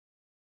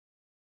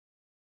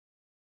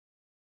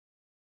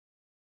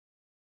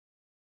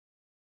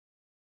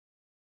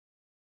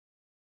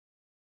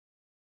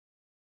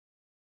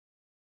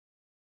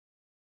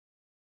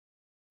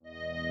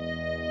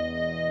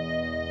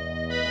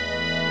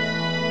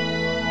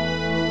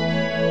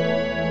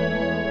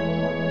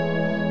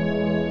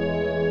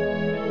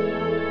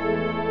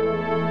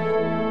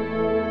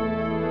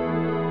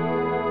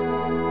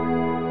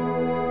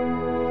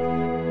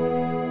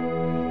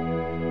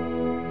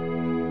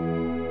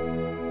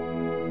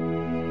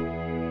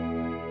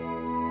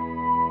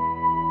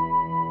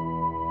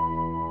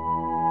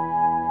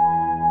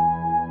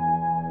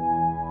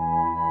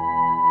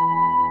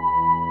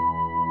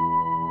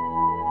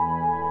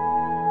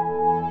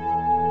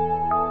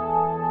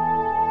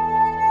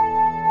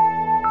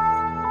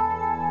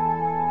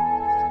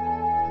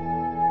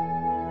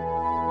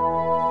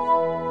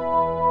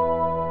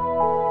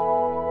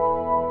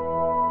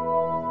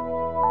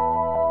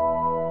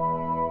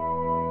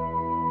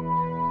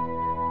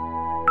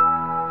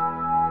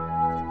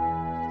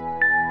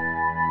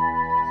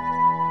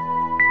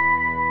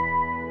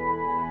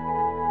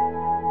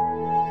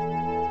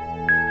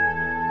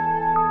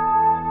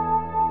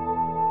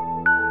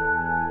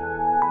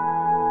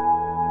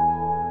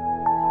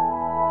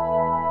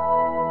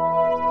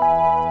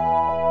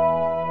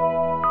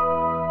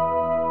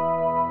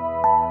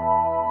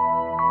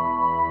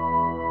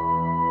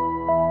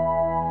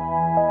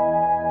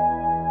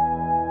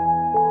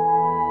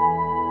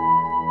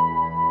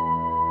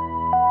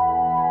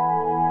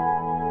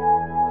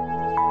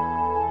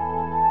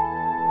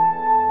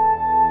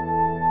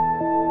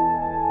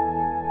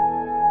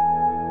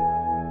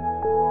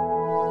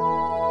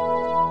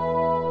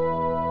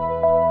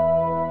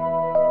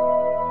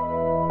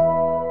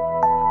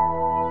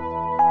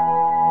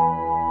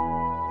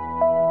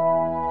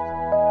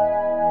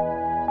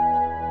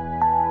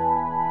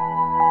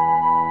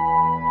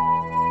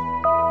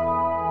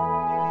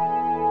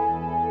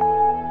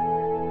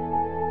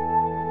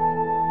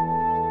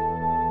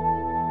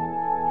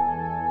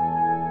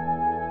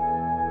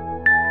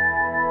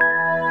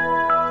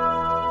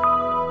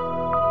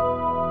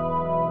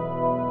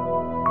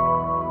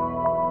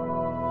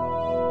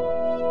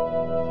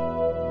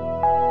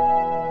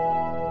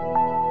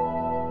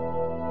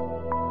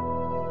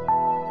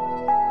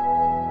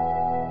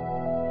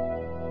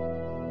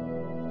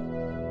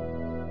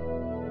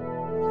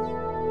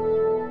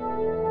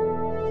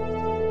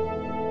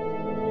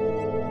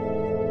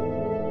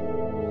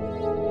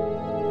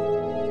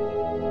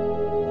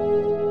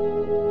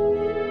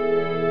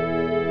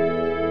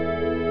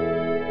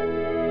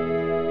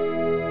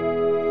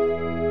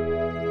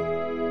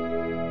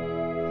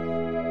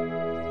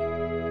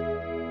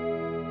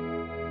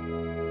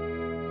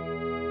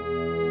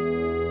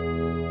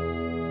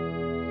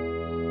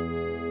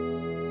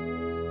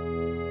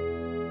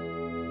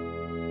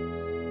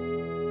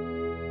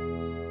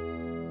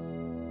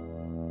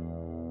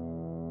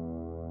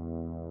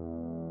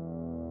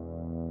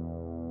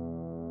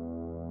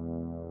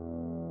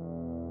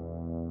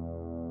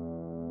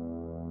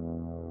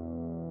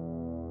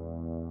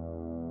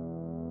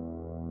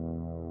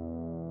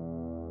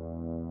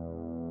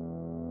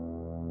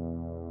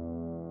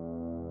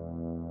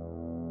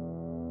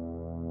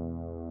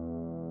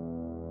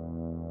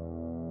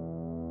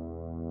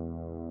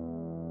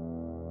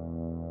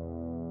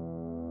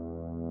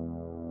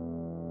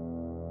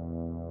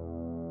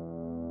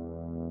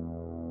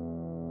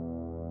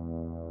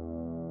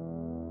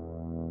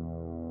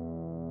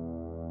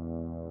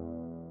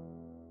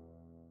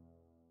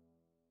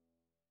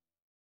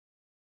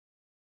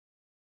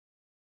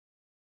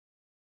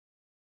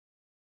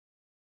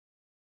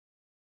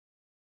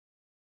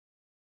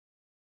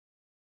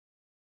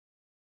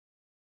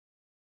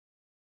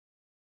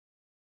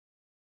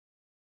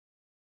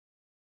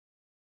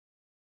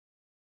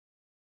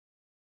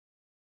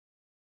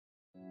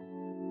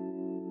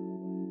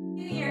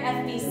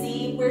at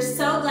FBC, we're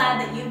so glad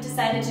that you've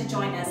decided to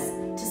join us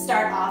to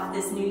start off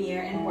this new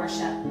year in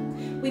worship.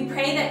 We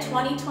pray that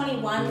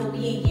 2021 will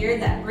be a year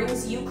that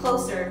brings you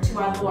closer to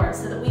our Lord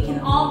so that we can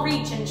all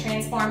reach and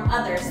transform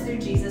others through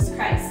Jesus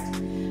Christ.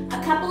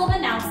 A couple of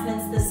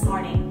announcements this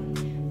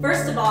morning.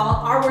 First of all,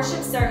 our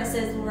worship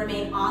services will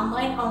remain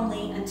online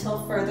only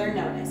until further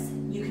notice.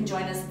 You can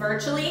join us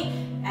virtually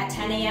at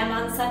 10 a.m.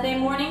 on Sunday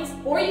mornings,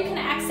 or you can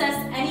access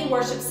any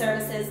worship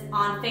services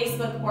on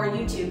Facebook or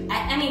YouTube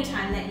at any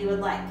time that you would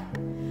like.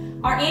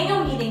 Our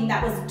annual meeting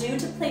that was due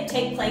to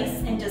take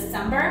place in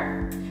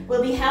December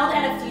will be held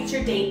at a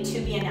future date to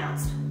be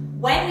announced.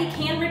 When we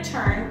can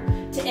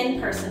return to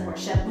in-person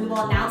worship, we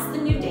will announce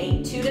the new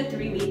date 2 to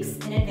 3 weeks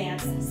in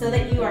advance so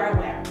that you are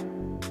aware.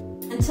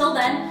 Until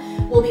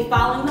then, we'll be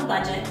following the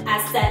budget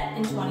as set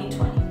in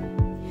 2020.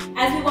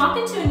 As we walk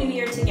into a new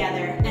year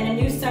together and a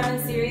new sermon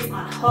series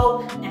on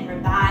hope and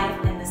revive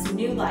and this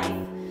new life,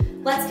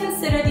 let's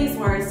consider these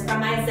words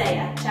from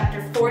Isaiah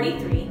chapter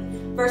 43,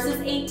 verses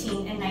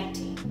 18 and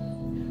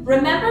 19.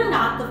 Remember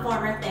not the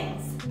former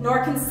things,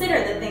 nor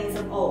consider the things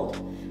of old.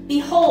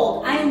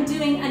 Behold, I am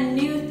doing a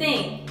new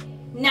thing.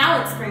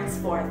 Now it springs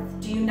forth.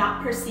 Do you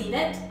not perceive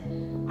it?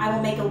 I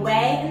will make a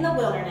way in the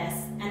wilderness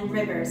and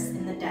rivers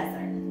in the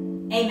desert.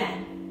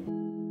 Amen.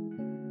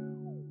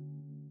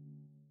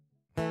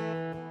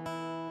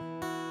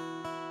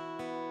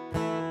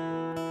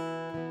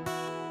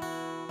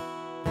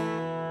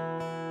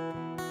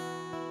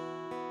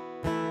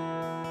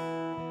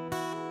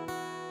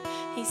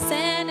 He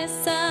sent his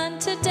son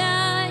to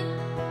die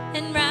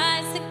and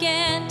rise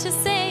again to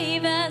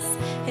save us.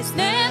 His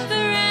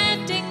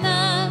never-ending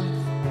love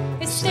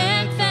is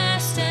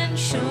steadfast and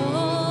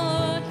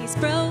sure. He's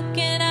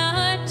broken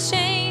our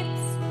chains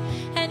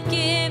and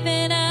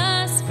given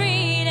us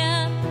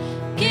freedom.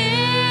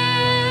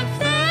 Give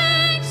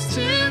thanks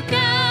to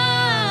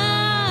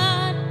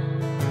God,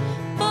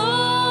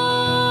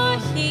 for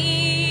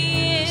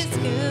he is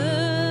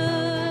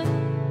good.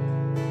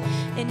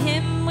 In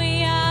him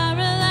we are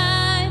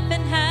alive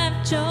and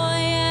have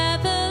joy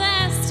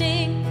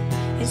everlasting.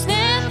 His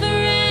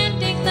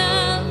never-ending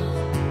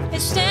love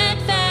is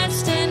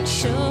steadfast and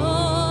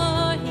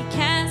sure. He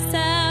casts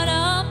out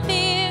all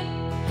fear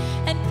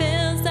and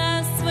fills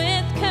us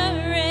with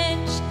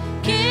courage.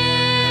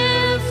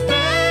 Give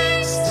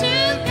thanks to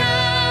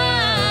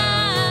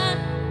God,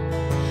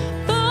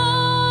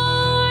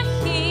 for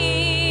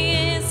he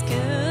is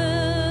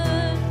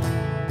good.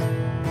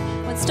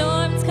 When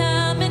storms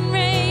come and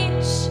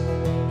rage,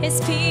 his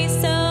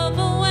peace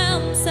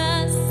overwhelms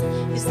us.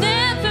 His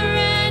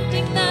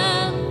never-ending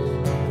love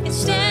is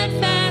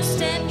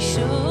steadfast and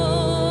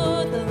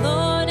sure. The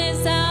Lord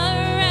is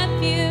our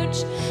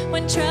refuge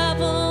when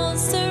trouble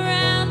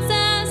surrounds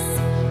us.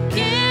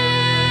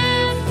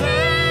 Give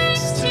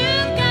thanks to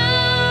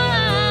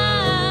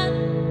God,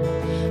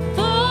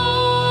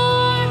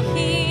 for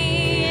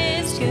he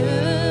is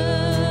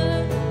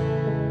good.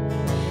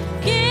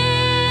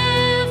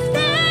 Give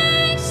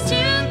thanks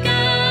to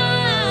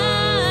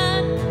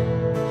God,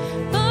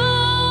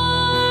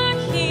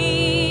 for he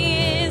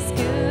is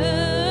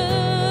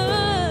good.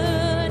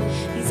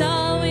 He's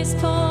always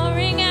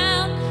pouring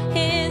out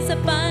his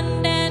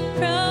abundant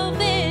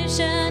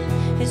provision.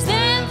 His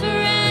never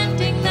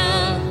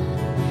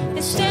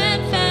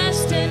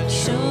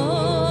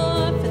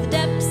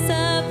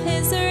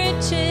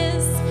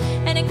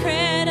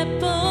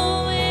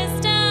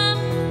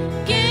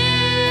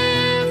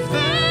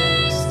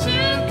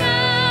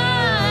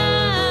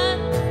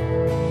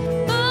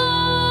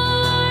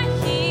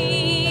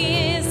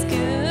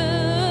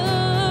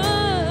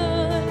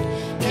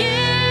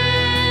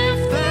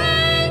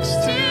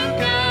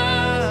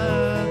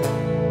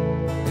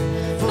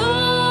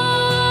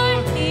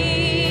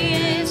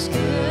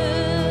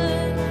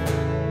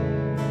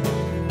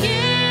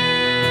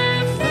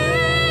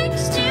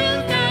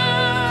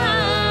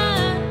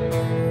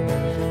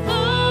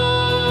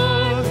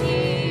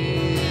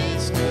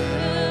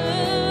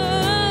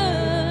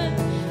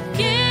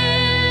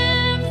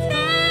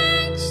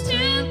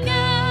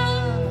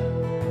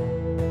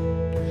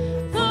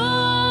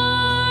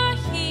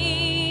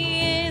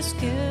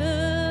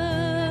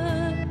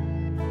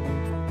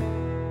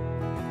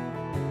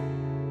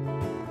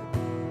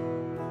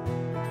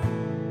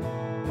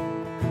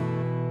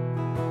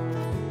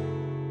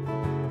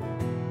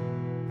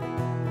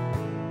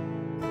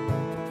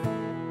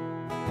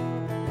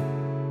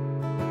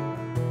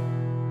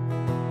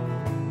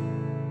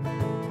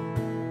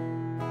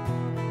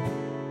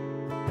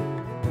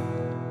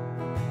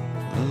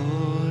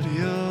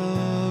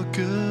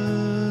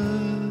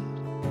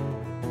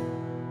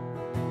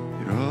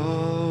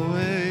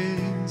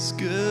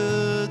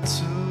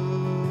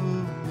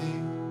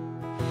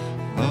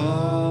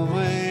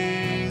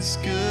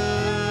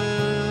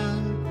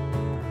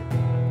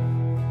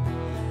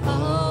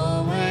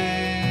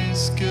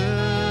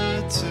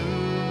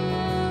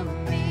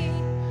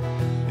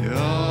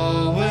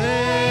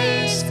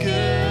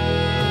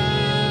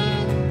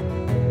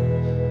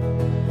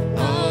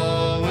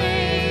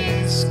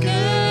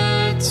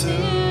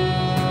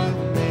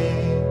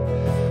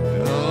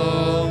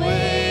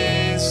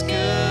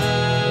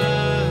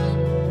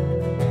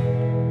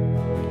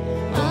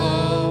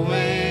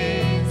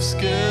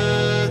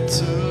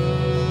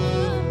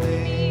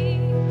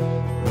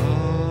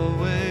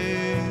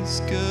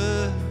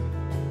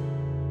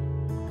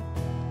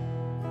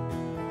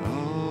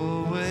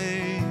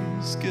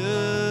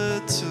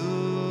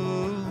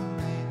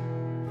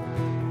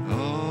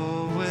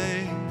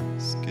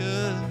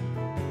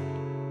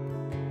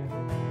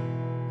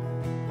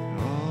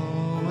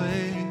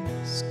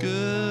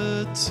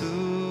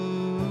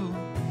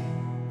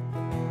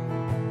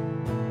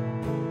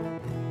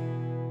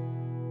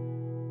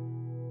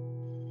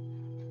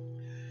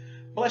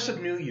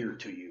blessed new year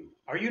to you.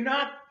 Are you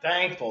not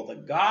thankful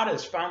that God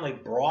has finally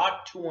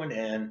brought to an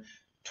end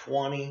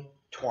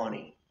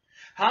 2020?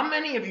 How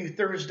many of you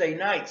Thursday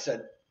night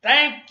said,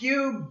 thank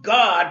you,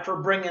 God,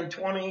 for bringing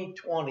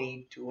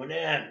 2020 to an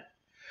end?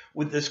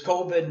 With this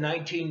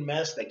COVID-19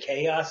 mess, the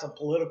chaos of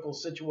political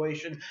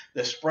situation,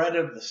 the spread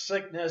of the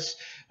sickness,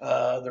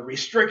 the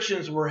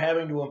restrictions we're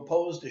having to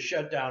impose to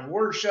shut down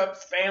worship,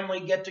 family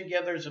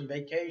get-togethers and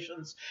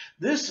vacations,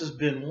 this has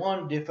been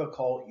one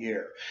difficult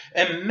year.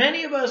 And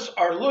many of us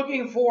are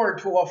looking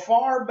forward to a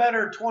far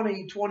better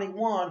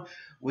 2021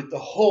 with the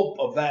hope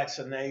of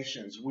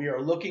vaccinations. We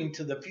are looking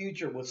to the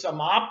future with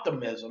some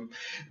optimism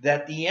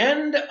that the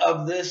end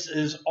of this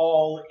is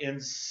all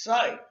in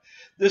sight.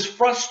 This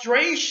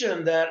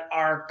frustration that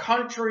our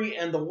country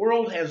and the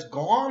world has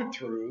gone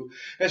through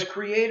has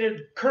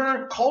created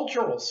current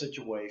cultural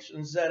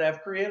situations that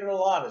have created a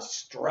lot of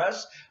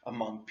stress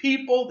among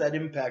people that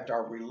impact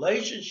our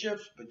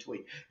relationships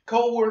between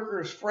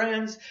coworkers,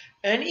 friends,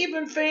 and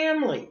even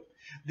family.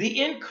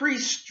 The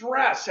increased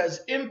stress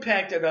has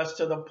impacted us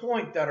to the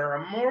point that our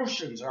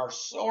emotions are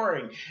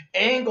soaring,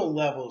 anger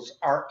levels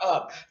are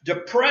up,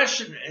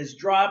 depression is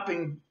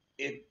dropping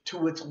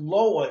to its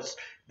lowest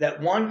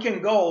that one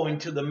can go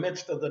into the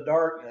midst of the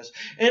darkness.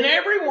 And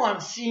everyone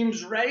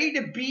seems ready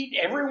to beat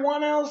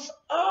everyone else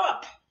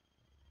up.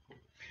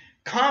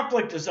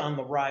 Conflict is on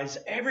the rise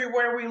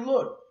everywhere we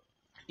look.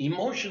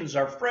 Emotions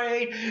are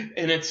frayed,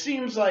 and it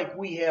seems like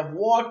we have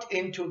walked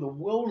into the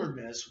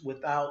wilderness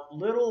without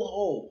little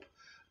hope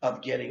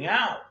of getting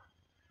out.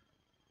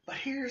 But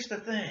here's the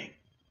thing.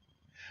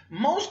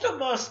 Most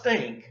of us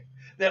think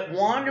that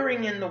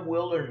wandering in the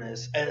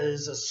wilderness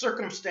is a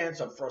circumstance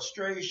of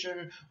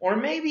frustration, or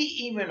maybe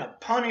even a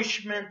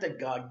punishment that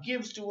God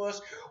gives to us,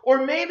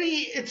 or maybe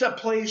it's a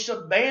place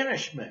of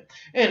banishment.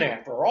 And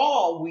after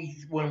all,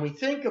 when we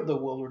think of the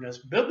wilderness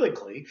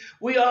biblically,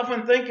 we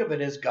often think of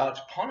it as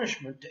God's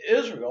punishment to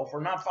Israel for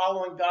not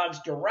following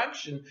God's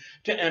direction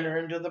to enter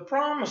into the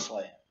promised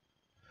land.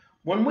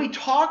 When we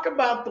talk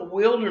about the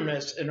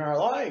wilderness in our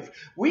life,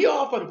 we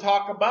often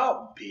talk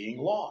about being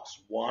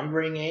lost,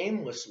 wandering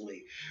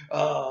aimlessly,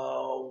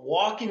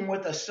 walking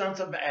with a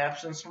sense of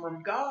absence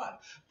from God.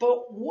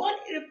 But what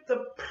if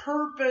the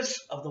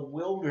purpose of the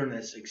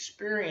wilderness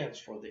experience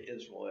for the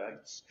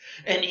Israelites,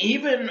 and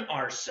even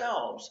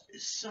ourselves,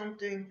 is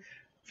something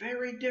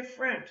very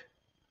different?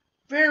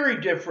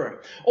 Very different.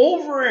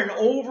 Over and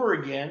over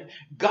again,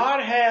 God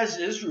has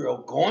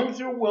Israel going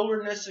through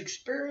wilderness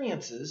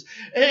experiences,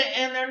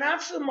 and they're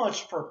not so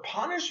much for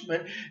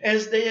punishment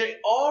as they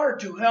are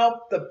to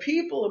help the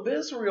people of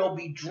Israel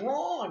be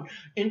drawn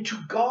into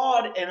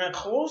God and a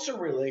closer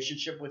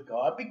relationship with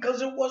God,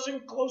 because it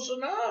wasn't close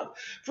enough.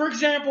 For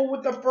example,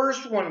 with the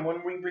first one,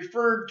 when we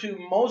referred to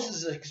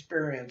Moses'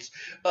 experience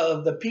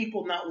of the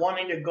people not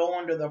wanting to go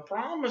into the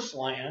promised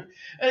land,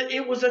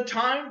 it was a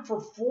time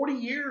for 40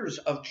 years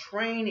of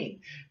training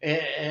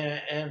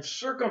and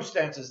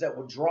circumstances that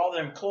would draw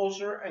them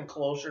closer and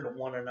closer to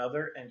one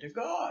another and to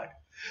God.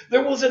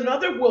 There was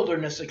another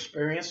wilderness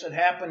experience that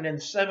happened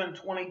in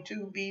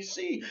 722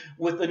 BC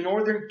with the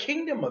northern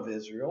kingdom of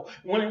Israel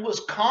when it was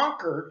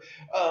conquered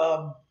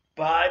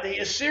by the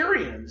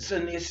Assyrians.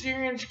 And the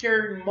Assyrians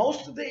carried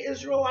most of the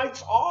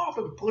Israelites off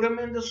and put them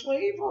into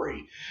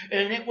slavery.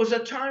 And it was a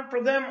time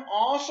for them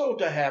also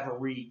to have a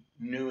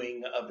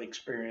renewing of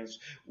experience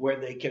where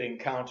they could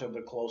encounter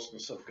the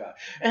closeness of God.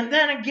 And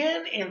then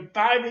again in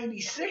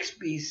 586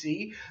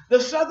 BC,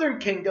 the southern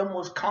kingdom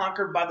was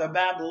conquered by the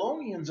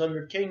Babylonians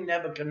under King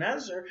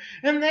Nebuchadnezzar,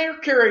 and they're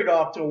carried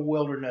off to a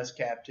wilderness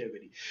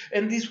captivity.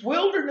 And these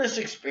wilderness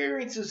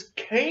experiences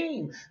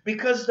came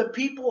because the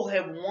people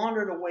have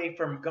wandered away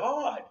from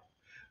God,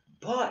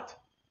 but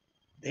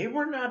they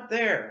were not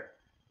there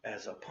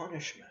as a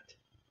punishment.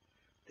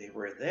 They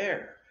were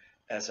there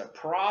as a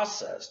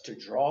process to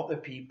draw the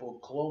people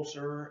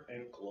closer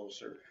and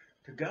closer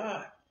to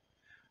God.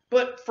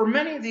 But for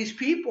many of these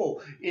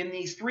people in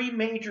these three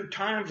major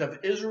times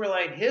of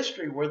Israelite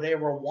history where they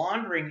were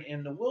wandering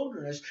in the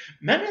wilderness,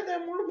 many of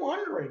them were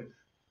wondering,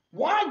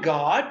 why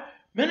God?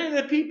 Many of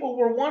the people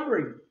were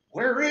wondering,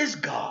 where is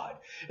God?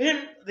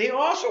 And they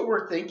also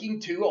were thinking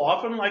too,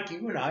 often like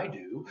you and I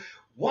do,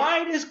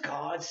 why does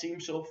God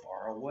seem so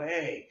far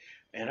away?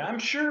 And I'm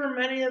sure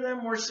many of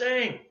them were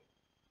saying,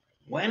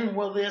 when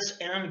will this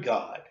end,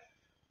 God?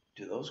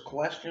 Do those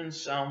questions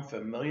sound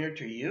familiar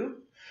to you?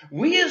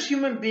 We as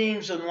human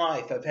beings in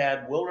life have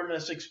had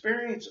wilderness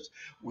experiences.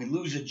 We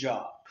lose a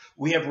job.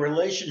 We have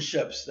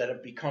relationships that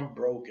have become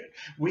broken.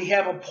 We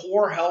have a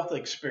poor health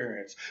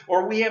experience.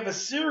 Or we have a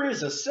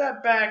series of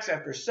setbacks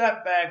after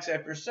setbacks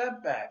after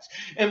setbacks.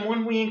 And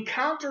when we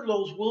encounter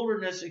those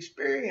wilderness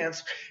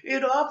experiences,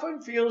 it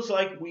often feels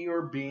like we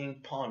are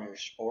being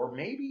punished. Or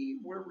maybe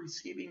we're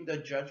receiving the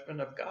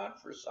judgment of God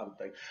for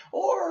something.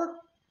 Or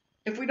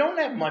if we don't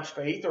have much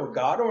faith or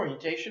God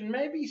orientation,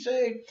 maybe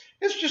say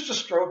it's just a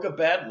stroke of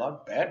bad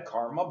luck, bad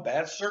karma,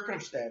 bad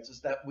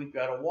circumstances that we've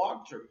got to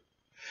walk through.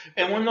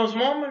 And when those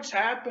moments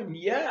happen,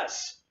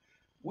 yes,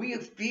 we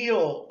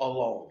feel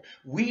alone.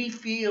 We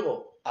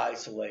feel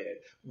isolated.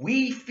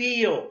 We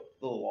feel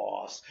the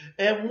lost.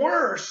 And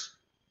worse,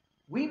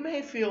 we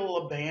may feel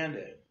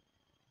abandoned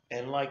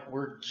and like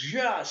we're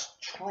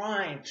just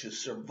trying to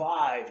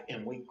survive,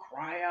 and we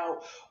cry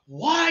out,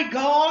 "Why,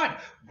 God?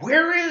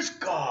 Where is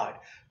God?"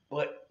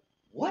 But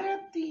what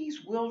if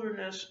these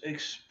wilderness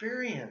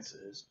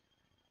experiences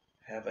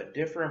have a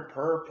different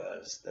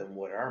purpose than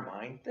what our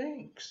mind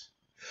thinks?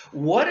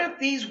 What if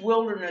these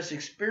wilderness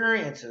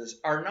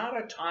experiences are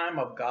not a time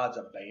of God's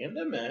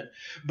abandonment,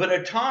 but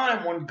a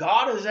time when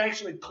God is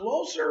actually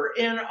closer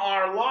in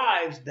our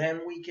lives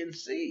than we can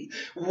see?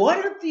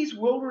 What if these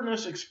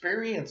wilderness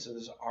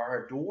experiences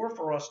are a door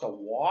for us to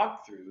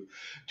walk through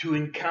to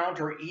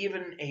encounter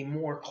even a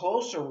more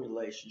closer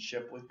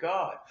relationship with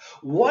God?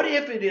 What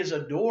if it is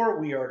a door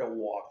we are to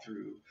walk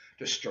through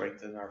to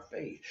strengthen our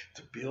faith,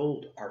 to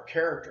build our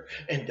character,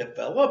 and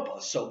develop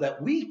us so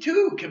that we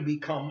too can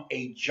become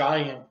a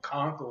giant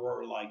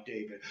conqueror like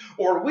David,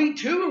 or we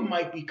too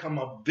might become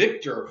a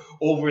victor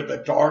over the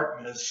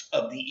darkness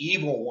of the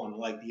evil one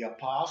like the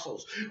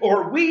apostles,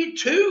 or we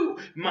too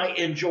might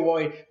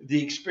enjoy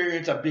the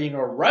experience of being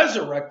a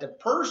resurrected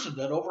person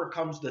that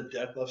overcomes the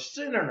death of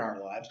sin in our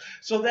lives,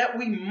 so that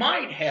we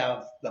might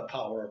have the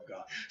power of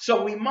God,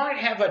 so we might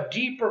have a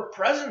deeper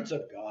presence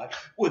of God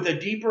with a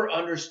deeper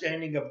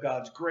understanding of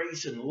God's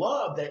grace and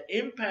love that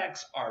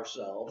impacts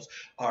ourselves,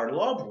 our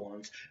loved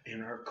ones,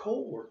 and our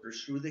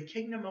co-workers through the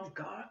kingdom of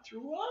God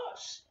through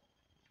us.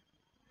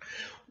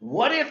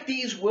 What if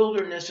these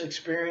wilderness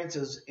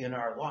experiences in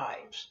our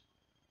lives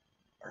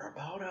are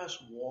about us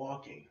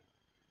walking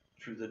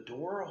through the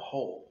door of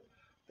hope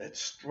that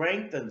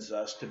strengthens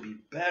us to be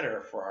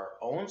better for our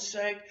own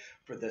sake,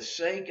 for the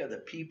sake of the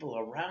people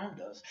around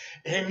us,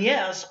 and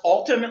yes,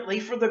 ultimately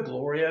for the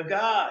glory of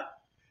God?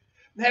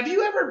 Have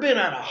you ever been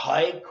on a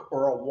hike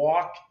or a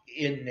walk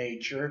in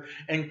nature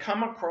and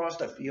come across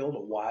a field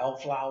of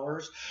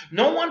wildflowers?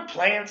 No one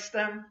plants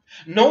them,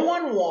 no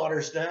one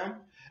waters them,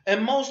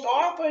 and most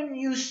often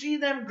you see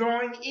them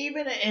growing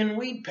even in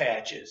weed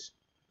patches.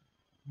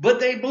 But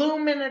they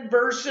bloom in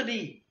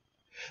adversity.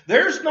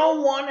 There's no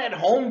one at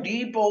Home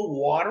Depot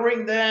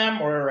watering them,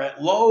 or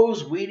at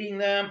Lowe's weeding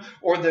them,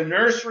 or the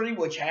nursery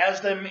which has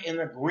them in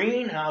the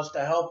greenhouse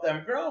to help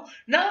them grow.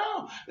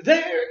 No,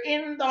 they're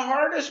in the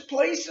hardest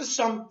places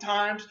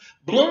sometimes,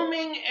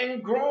 blooming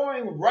and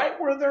growing right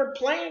where they're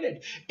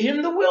planted,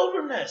 in the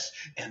wilderness.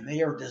 And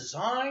they are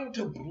designed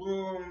to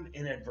bloom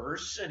in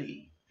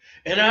adversity.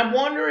 And I'm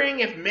wondering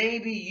if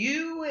maybe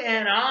you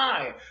and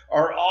I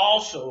are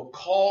also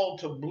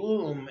called to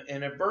bloom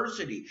in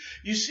adversity.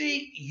 You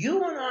see,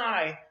 you and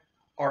I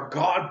are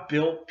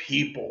God-built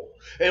people.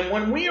 And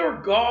when we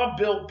are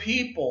God-built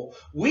people,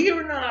 we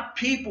are not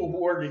people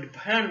who are to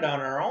depend on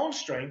our own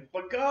strength,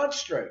 but God's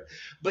strength.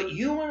 But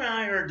you and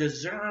I are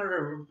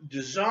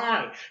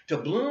designed to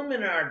bloom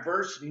in our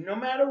adversity, no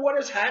matter what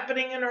is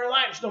happening in our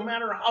lives, no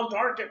matter how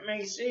dark it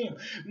may seem,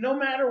 no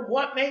matter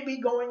what may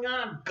be going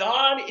on.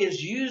 God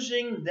is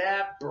using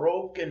that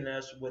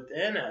brokenness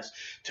within us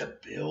to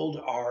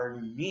build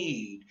our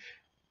need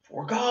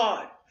for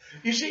God.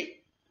 You see,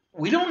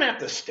 we don't have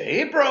to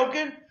stay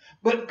broken,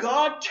 but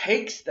God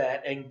takes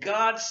that and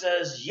God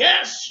says,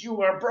 yes,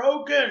 you are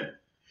broken.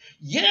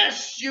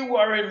 Yes, you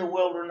are in the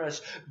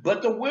wilderness,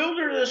 but the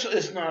wilderness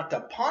is not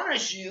to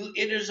punish you.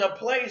 It is a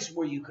place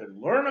where you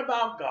can learn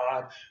about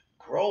God,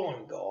 grow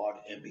in God,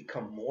 and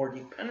become more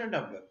dependent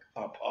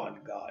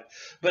upon God.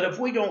 But if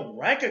we don't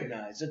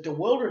recognize that the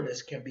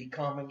wilderness can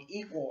become an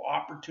equal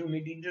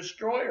opportunity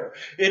destroyer,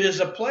 it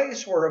is a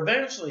place where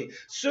eventually,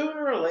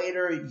 sooner or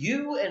later,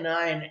 you and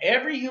I and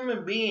every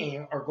human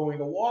being are going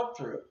to walk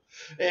through.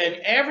 And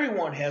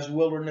everyone has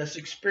wilderness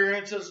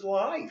experiences in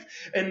life.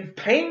 And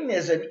pain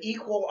is an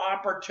equal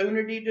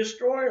opportunity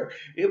destroyer.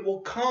 It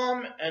will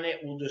come and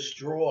it will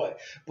destroy.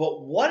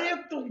 But what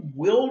if the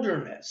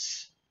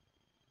wilderness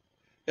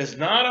is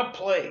not a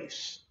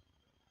place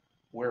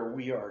where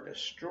we are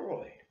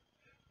destroyed,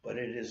 but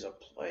it is a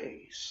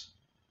place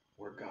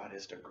where God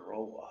is to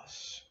grow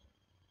us?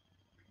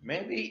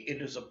 Maybe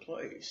it is a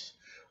place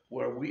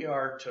where we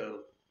are to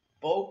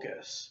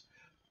focus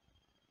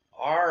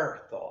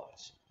our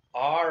thoughts,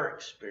 our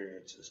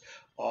experiences,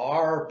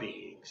 our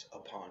beings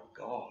upon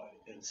God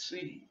and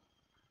see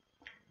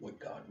what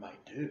God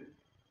might do.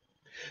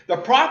 The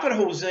prophet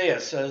Hosea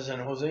says in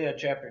Hosea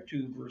chapter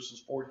 2,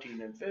 verses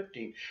 14 and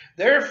 15,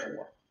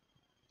 therefore,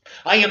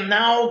 I am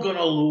now going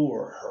to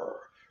lure her.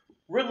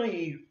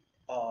 Really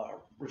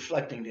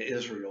reflecting to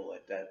Israel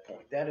at that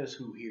point. That is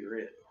who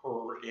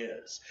her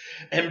is.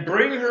 And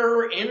bring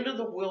her into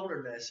the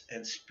wilderness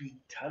and speak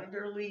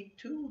tenderly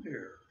to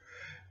her.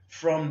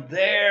 From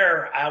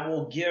there I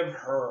will give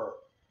her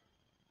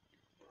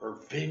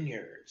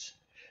vineyards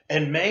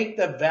and make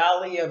the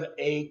valley of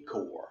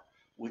Achor,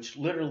 which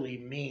literally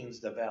means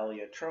the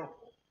valley of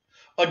trouble,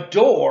 a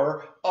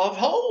door of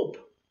hope.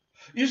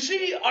 You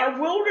see, our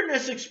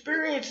wilderness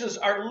experiences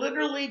are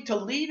literally to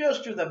lead us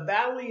through the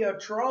valley of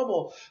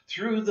trouble,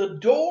 through the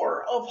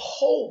door of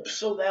hope,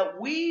 so that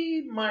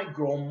we might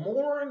grow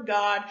more in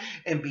God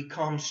and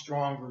become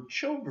stronger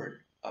children.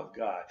 of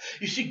God.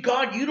 You see,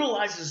 God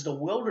utilizes the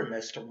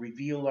wilderness to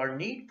reveal our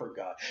need for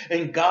God.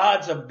 And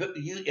God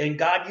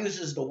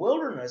uses the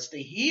wilderness to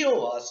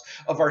heal us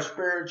of our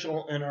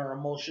spiritual and our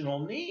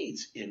emotional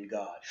needs in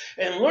God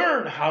and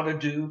learn how to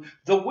do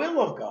the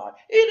will of God.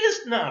 It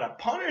is not a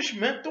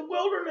punishment. The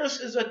wilderness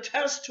is a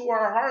test to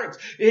our hearts.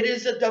 It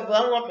is a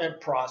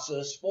development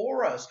process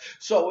for us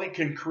so it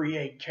can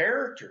create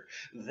character.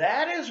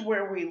 That is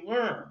where we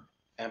learn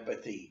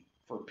empathy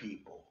for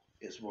people.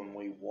 Is when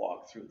we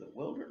walk through the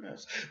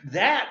wilderness.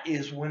 That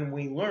is when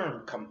we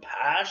learn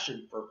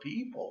compassion for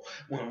people,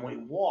 when we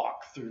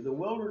walk through the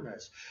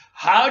wilderness.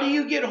 How do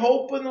you get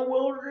hope in the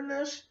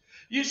wilderness?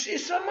 You see,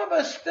 some of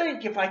us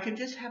think if I could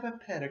just have a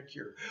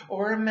pedicure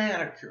or a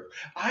manicure,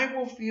 I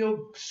will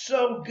feel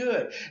so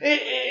good.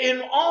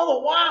 And all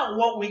the while,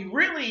 what we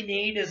really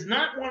need is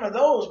not one of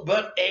those,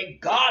 but a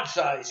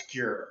God-sized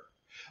cure.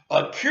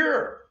 A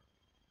cure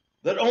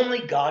that only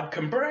God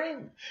can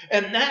bring.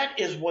 And that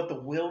is what the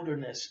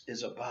wilderness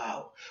is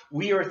about.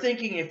 We are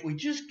thinking if we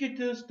just get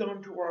this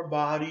done to our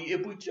body,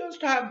 if we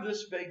just have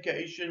this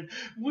vacation,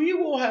 we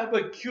will have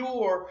a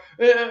cure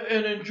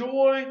and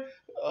enjoy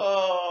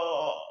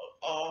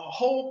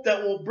hope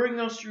that will bring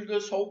us through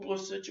this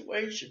hopeless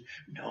situation.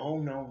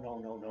 No.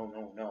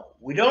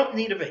 We don't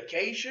need a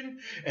vacation,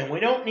 and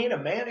we don't need a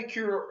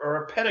manicure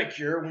or a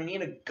pedicure. We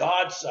need a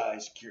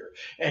God-sized cure.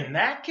 And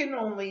that can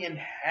only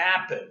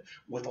happen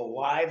with a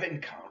live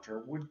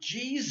encounter with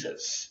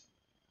Jesus.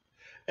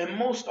 And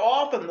most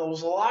often,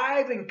 those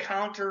live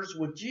encounters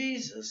with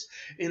Jesus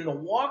in the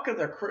walk of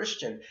the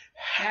Christian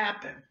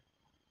happen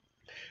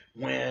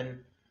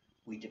when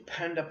we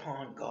depend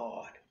upon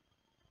God.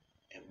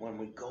 And when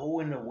we go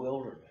in the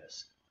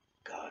wilderness,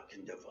 God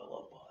can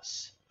develop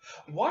us.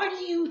 Why do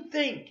you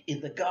think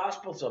in the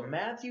Gospels of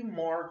Matthew,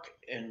 Mark,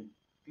 and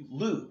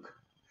Luke,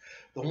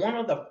 one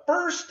of the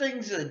first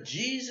things that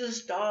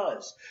Jesus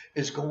does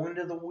is go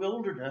into the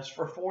wilderness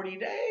for 40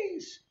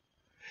 days?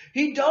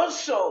 He does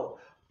so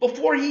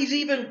before he's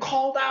even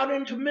called out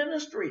into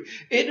ministry.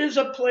 It is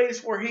a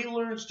place where he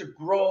learns to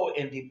grow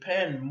and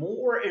depend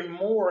more and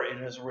more in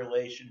his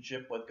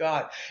relationship with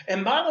God.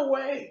 And by the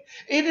way,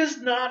 it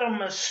is not a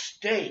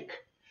mistake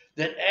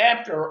that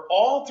after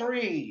all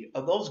three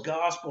of those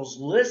Gospels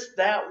list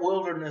that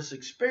wilderness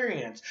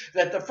experience,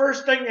 that the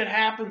first thing that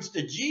happens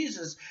to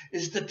Jesus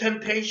is the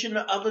temptation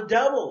of the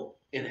devil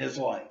in his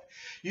life.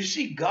 You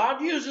see,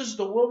 God uses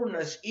the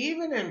wilderness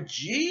even in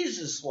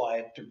Jesus'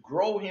 life to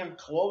grow him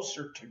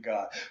closer to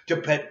God,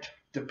 to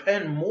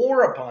depend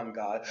more upon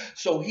God,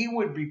 so he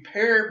would be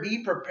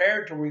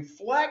prepared to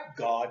reflect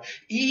God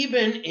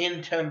even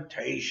in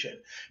temptation.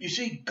 You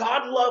see,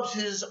 God loves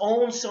his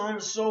own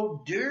son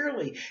so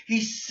dearly,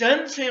 he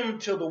sends him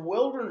to the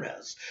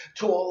wilderness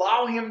to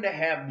allow him to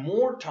have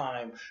more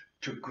time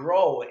to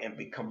grow and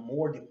become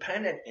more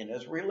dependent in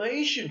his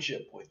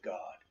relationship with God.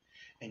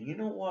 And you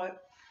know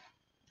what?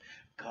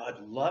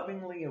 God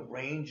lovingly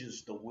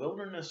arranges the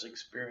wilderness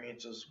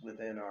experiences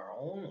within our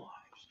own lives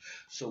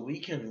so we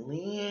can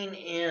lean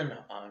in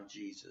on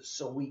Jesus,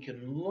 so we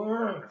can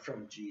learn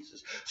from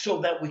Jesus,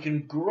 so that we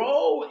can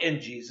grow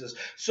in Jesus,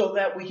 so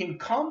that we can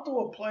come to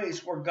a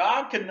place where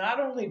God can not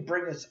only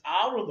bring us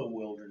out of the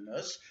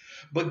wilderness,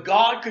 but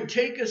God can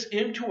take us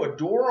into a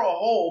door of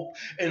hope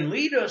and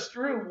lead us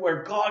through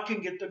where God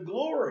can get the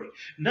glory,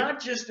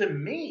 not just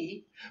in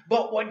me,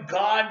 but what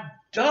God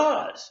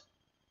does.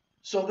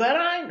 So that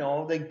I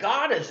know that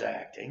God is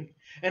acting,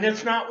 and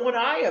it's not what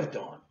I have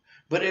done,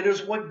 but it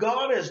is what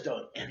God has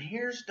done. And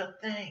here's the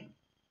thing.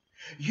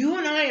 You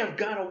and I have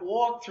got to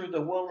walk through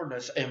the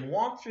wilderness and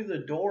walk through the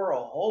door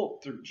of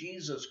hope through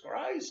Jesus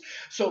Christ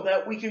so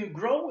that we can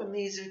grow in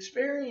these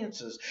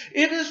experiences.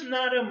 It is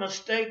not a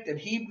mistake that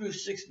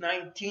Hebrews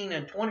 6:19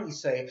 and 20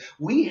 say,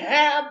 we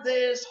have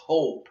this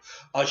hope,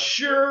 a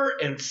sure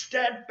and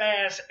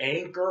steadfast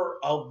anchor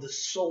of the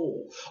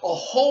soul, a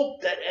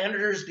hope that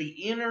enters the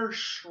inner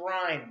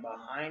shrine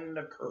behind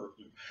the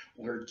curtain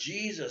where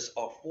Jesus,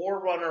 a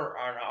forerunner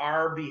on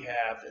our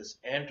behalf, has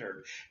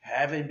entered,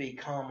 having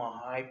become a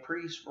high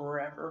priest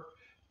forever,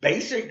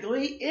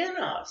 basically in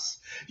us.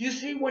 You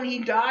see, when he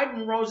died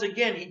and rose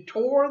again, he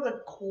tore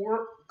the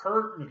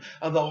curtain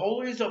of the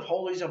holies of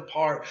holies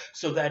apart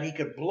so that he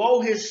could blow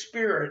his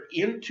spirit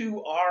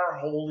into our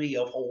holy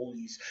of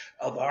holies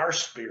of our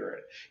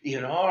spirit,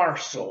 in our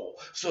soul,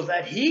 so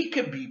that he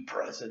could be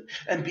present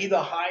and be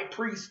the high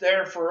priest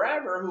there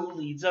forever who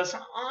leads us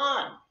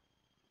on.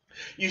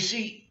 You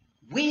see,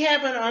 we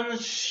have an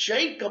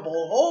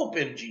unshakable hope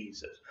in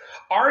Jesus.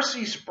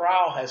 R.C.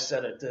 Sproul has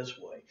said it this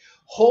way: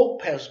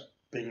 hope has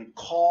been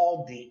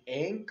called the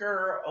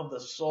anchor of the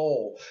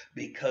soul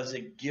because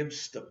it gives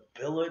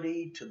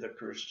stability to the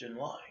Christian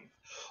life.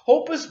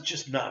 Hope is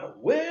just not a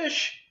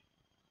wish.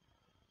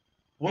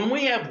 When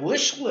we have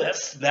wish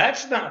lists,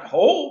 that's not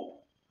hope.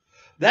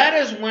 That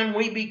is when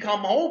we become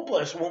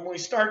hopeless, when we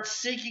start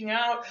seeking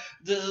out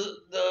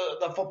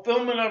the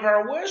fulfillment of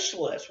our wish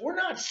list. We're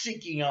not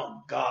seeking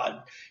out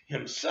God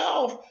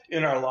himself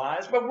in our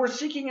lives, but we're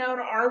seeking out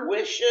our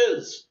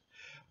wishes.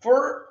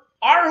 For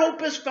Our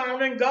hope is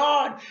found in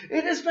God.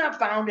 It is not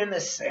found in the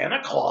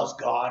Santa Claus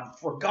God,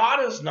 for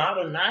God is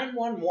not a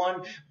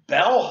 911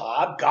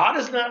 bellhop. God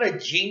is not a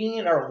genie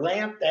in a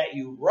lamp that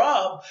you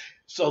rub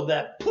so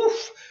that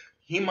poof,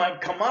 he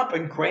might come up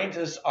and grant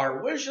us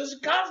our wishes.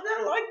 God's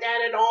not like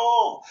that at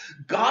all.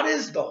 God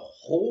is the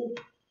hope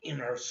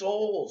in our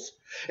souls.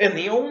 And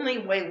the only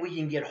way we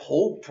can get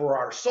hope for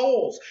our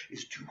souls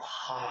is to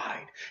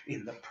hide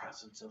in the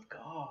presence of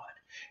God.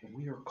 And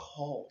we are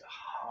called to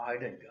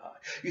hide in God.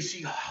 You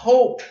see,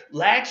 hope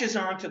latches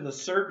onto the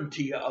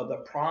certainty of the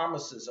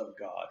promises of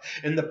God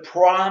and the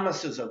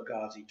promises of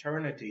God's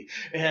eternity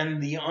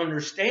and the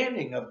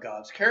understanding of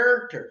God's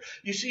character.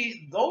 You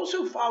see, those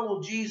who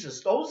follow Jesus,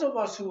 those of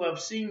us who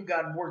have seen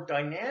God work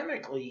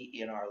dynamically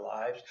in our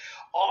lives,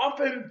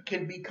 often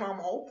can become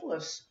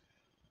hopeless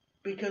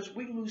because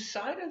we lose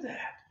sight of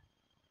that.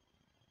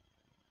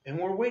 And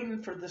we're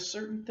waiting for this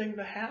certain thing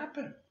to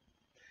happen.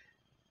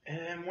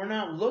 And we're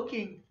not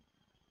looking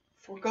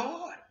for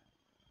God.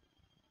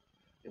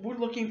 We're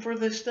looking for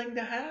this thing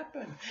to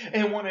happen.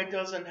 And when it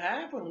doesn't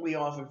happen, we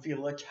often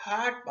feel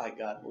attacked by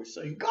God. We're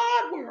saying,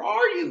 God, where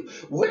are you?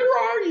 Where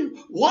are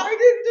you? Why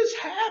didn't this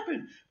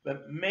happen?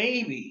 But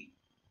maybe,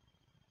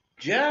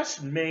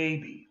 just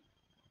maybe,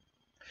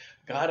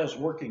 God is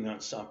working on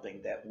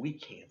something that we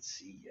can't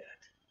see yet.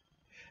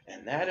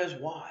 And that is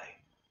why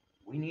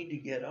we need to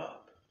get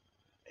up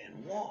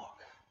and walk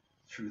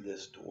through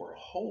this door of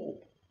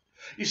hope.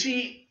 You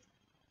see,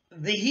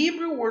 the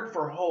Hebrew word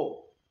for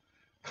hope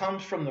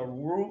comes from the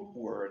root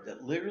word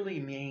that literally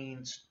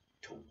means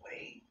to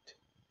wait,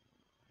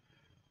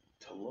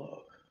 to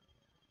look.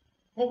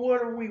 Well,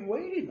 what are we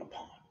waiting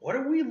upon? What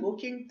are we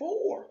looking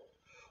for?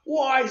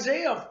 Well,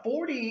 Isaiah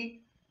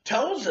 40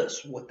 tells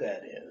us what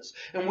that is.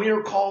 And we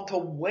are called to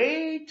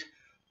wait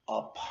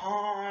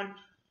upon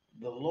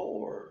the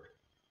Lord.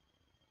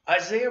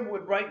 Isaiah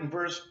would write in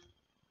verse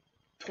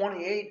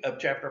 28 of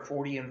chapter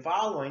 40 and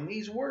following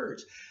these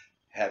words,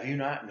 have you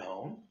not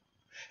known?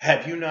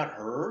 Have you not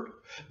heard?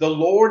 The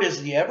Lord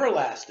is the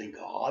everlasting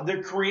God,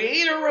 the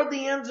creator of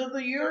the ends of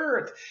the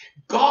earth.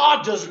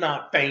 God does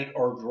not faint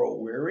or grow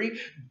weary.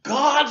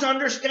 God's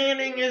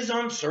understanding is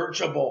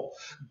unsearchable.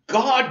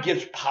 God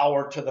gives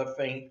power to the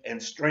faint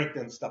and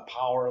strengthens the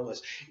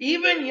powerless.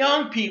 Even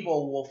young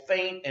people will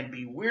faint and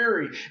be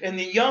weary, and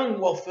the young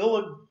will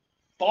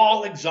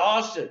fall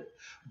exhausted.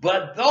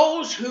 But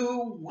those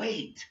who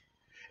wait,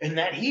 and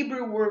that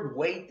Hebrew word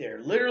wait there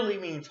literally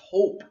means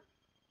hope,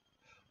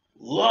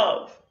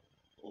 love,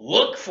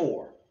 look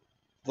for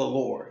the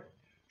Lord,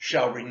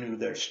 shall renew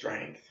their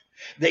strength.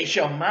 They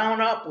shall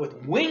mount up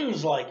with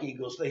wings like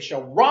eagles. They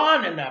shall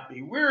run and not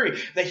be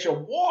weary. They shall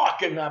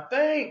walk and not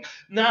faint.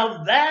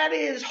 Now that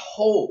is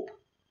hope.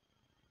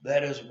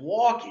 That is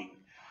walking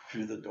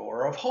through the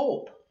door of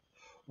hope.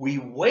 We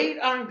wait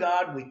on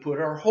God. We put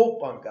our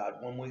hope on God.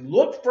 When we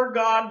look for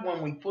God,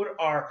 when we put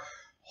our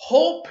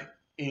hope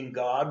in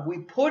God, we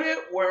put it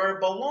where it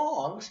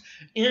belongs,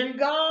 in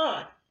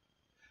God.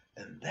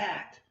 And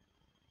that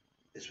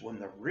is when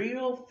the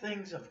real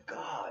things of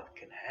God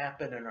can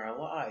happen in our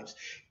lives,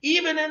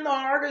 even in the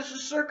hardest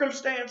of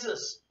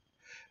circumstances.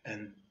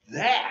 And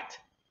that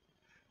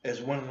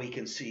is when we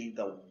can see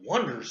the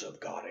wonders of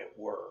God at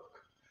work.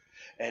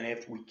 And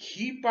if we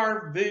keep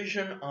our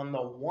vision on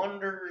the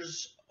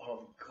wonders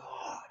of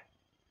God,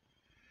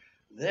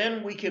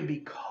 then we can be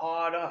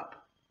caught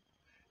up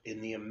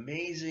in the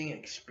amazing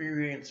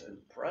experience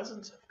and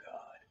presence of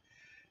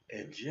God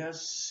and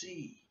just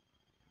see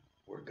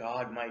where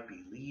God might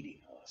be leading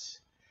us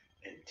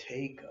and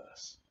take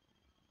us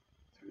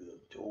through the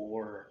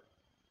door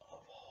of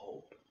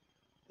hope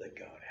that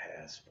God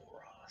has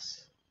for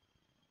us.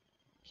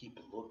 Keep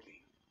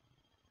looking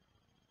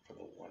for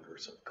the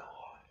wonders of God.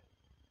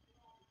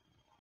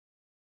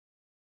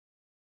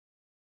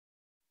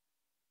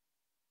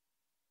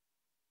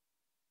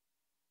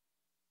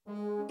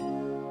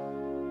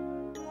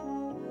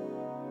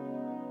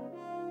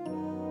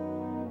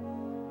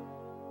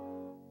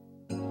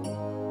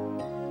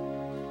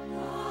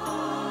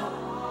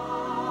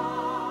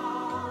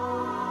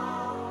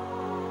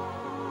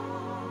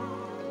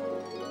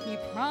 He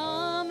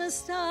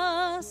promised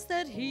us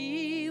that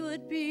he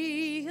would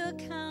be a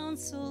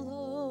counselor,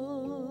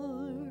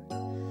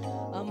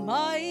 a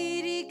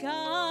mighty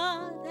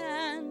God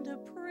and a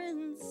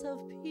Prince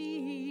of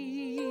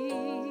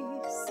Peace.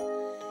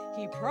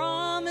 He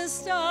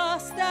promised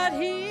us that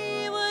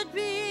he would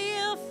be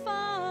a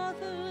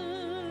father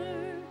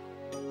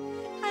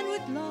and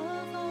would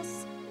love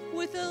us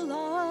with a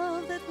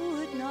love that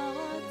would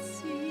not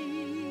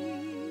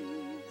cease.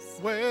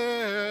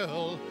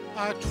 Well,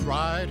 I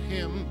tried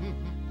him.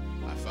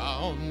 I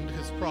found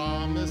his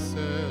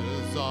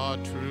promises are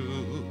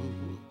true.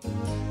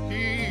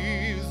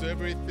 He's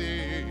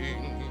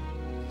everything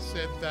he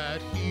said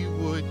that he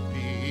would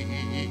be.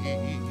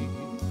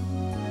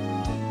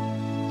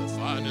 The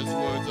finest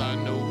words I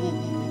know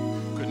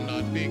could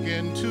not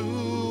begin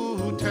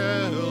to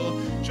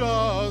tell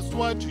just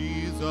what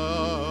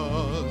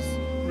Jesus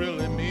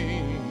really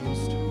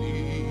means to me.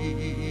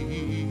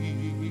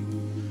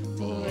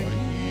 For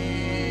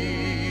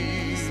he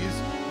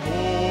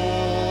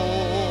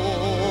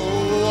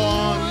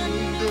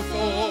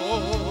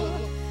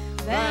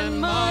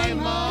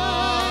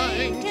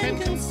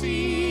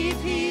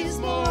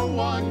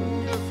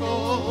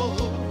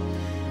wonderful.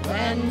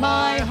 And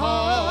my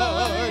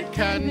heart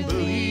can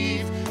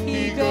believe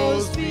he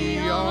goes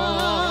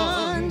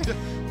beyond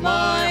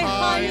my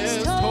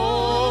highest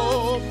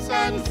hopes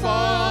and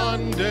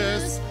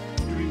fondest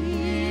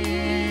dreams.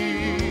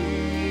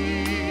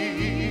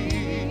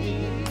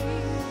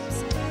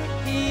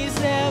 He's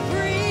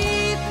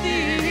everything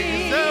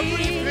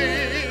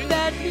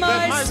that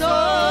my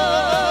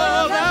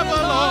soul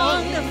ever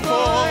longed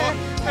for.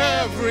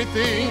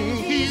 Everything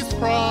he's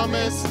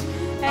promised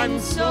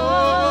and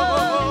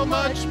so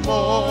much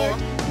more,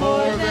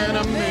 more than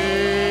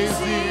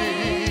amazing,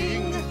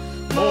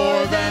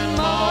 more than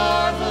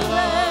marvelous,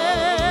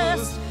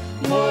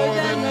 more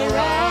than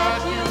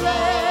miraculous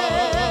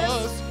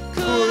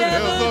could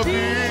ever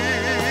be.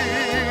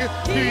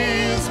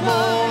 He's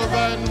more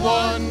than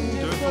wonderful.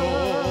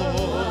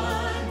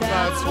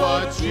 That's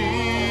what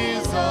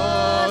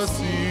Jesus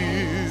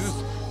is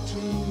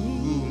to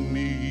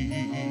me.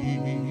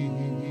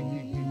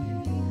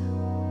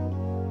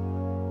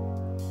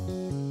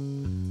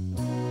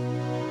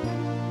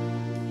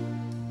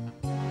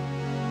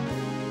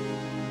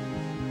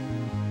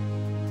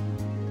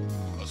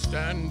 I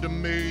stand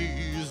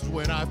amazed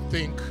when I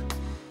think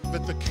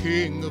that the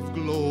King of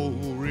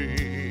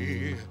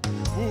Glory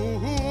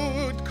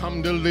would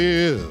come to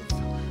live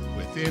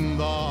within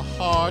the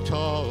heart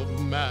of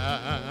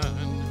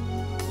man.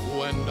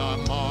 And I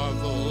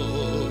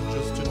marvel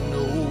just to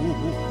know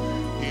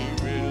he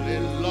really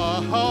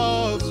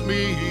loves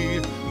me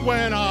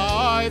when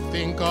I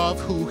think of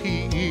who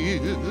he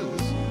is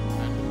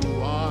and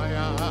who I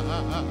am.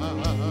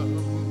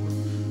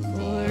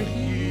 For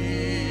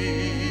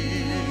he's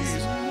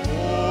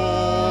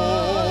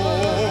more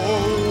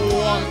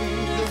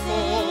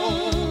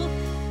wonderful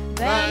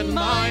than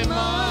my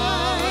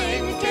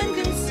mind can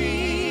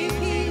conceive.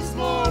 He's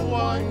more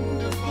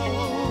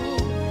wonderful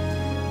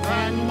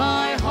than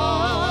my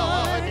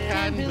heart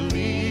can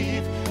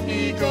believe.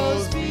 He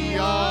goes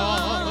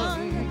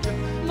beyond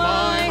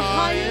my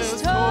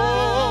highest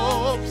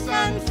hopes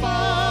and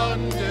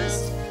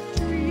fondest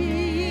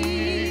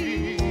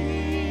dreams.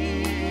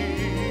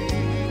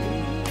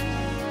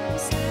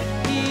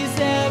 He's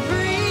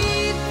everything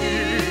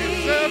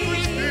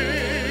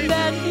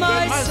that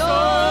my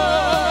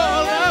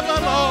soul ever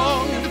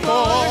longed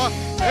for.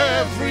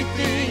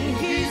 Everything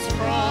he's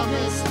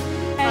promised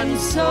and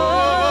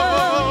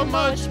so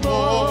much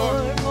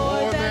more,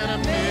 more than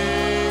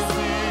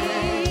amazing,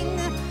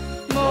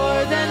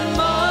 more than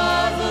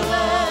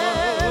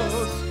marvelous,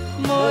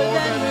 more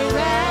than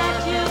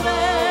miraculous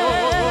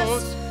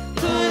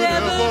could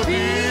ever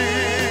be.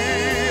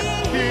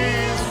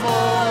 He's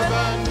more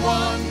than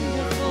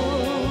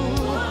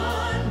wonderful.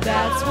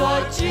 That's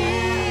what Jesus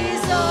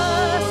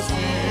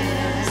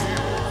is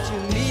to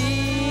me.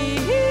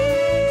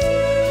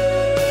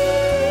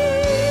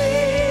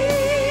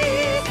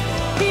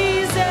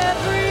 He's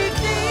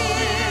everything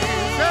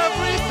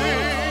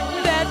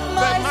that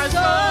my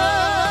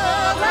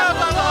soul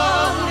ever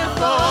longed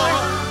for.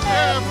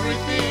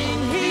 Everything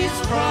he's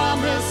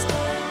promised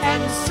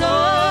and so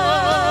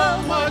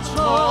much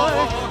more,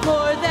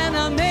 more than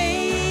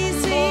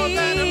amazing,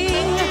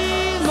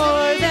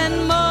 more than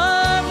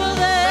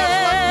marvelous,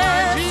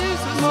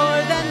 more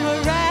than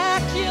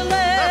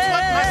miraculous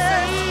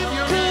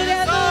could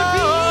ever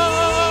be.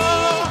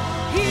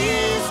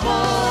 He's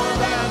more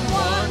than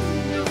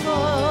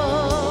wonderful,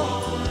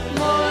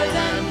 more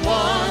than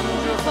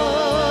wonderful.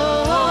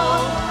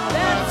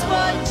 That's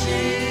what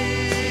Jesus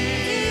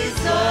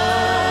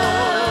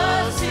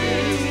is.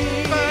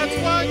 That's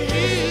what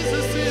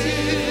Jesus is.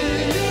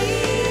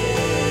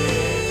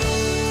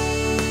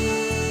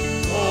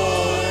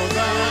 More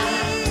than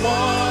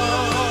wonderful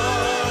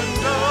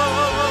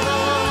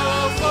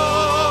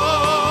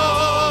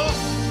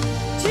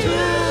to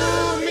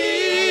me.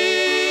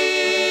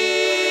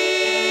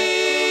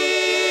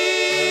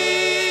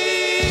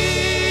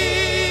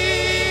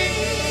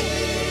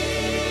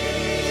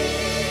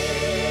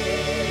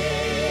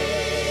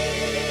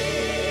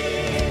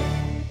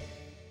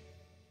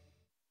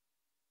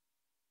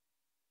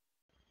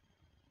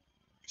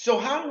 So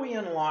how do we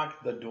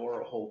unlock the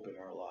door of hope in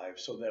our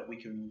lives so that we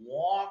can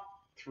walk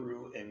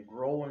through and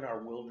grow in our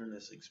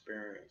wilderness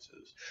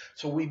experiences,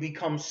 so we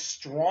become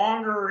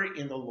stronger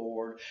in the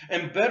Lord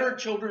and better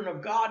children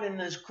of God in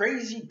this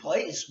crazy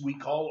place we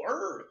call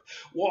earth?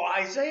 Well,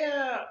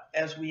 Isaiah,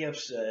 as we have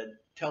said,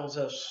 tells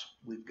us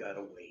we've got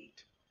to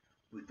wait.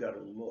 We've got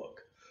to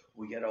look.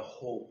 We got to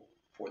hope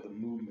for the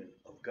movement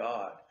of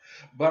God.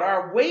 But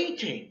our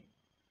waiting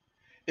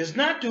is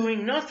not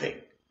doing nothing.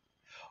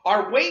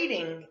 Our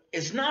waiting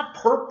is not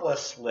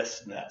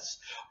purposelessness.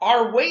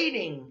 Our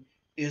waiting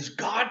is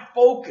God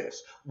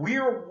focused. We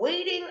are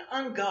waiting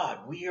on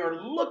God. We are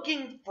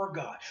looking for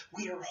God.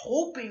 We are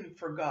hoping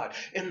for God.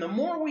 And the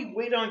more we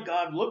wait on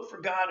God, look for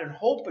God, and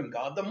hope in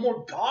God, the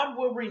more God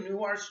will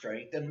renew our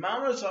strength and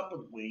mount us up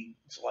with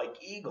wings like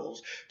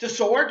eagles, to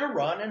soar, to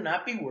run, and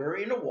not be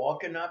weary, and to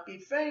walk and not be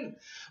faint.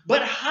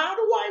 But how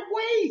do I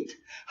wait?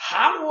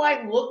 How do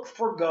I look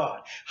for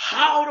God?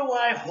 How do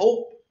I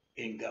hope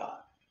in God?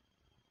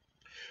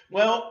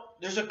 Well,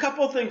 there's a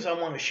couple of things I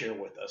want to share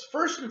with us.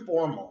 First and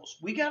foremost,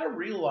 we got to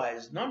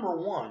realize, number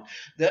one,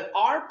 that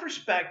our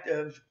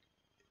perspective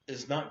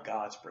is not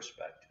God's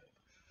perspective.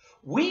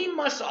 We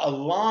must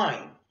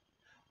align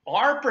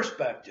our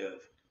perspective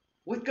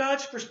with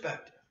God's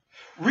perspective.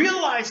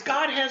 Realize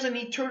God has an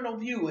eternal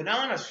view, an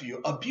honest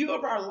view, a view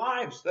of our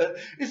lives that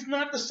is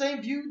not the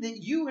same view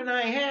that you and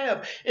I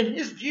have. And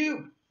his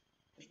view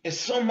is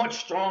so much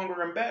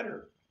stronger and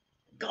better.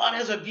 God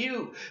has a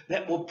view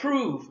that will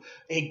prove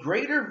a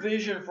greater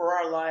vision for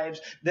our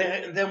lives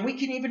than we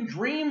can even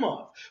dream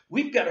of.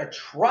 We've got to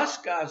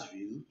trust God's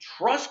view,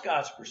 trust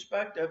God's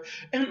perspective,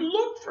 and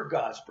look for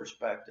God's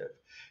perspective.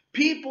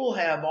 People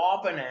have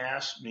often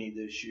asked me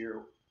this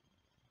year,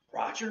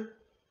 Roger,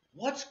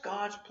 what's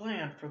God's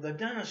plan for the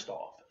dentist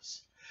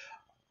office?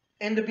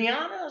 And to be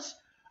honest,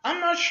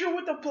 I'm not sure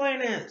what the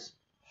plan is.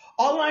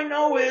 All I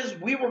know is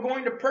we were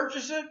going to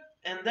purchase it,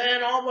 and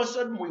then all of a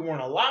sudden we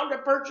weren't allowed to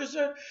purchase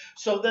it.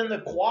 So then the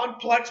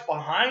quadplex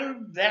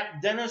behind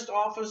that dentist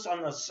office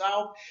on the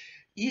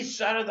southeast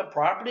side of the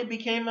property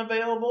became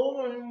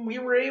available, and we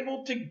were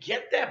able to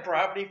get that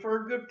property for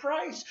a good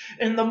price.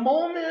 And the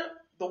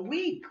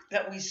week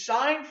that we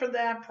signed for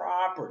that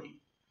property,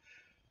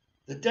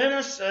 the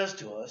dentist says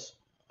to us,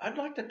 I'd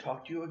like to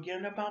talk to you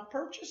again about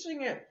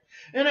purchasing it.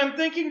 And I'm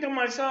thinking to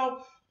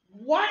myself,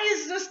 why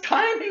is this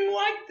timing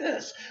like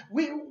this?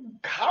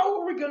 How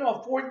are we going to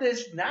afford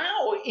this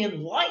now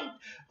in light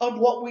of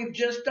what we've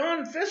just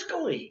done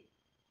fiscally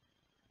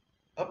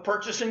of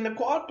purchasing the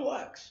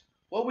quadplex?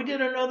 Well, we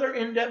did another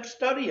in-depth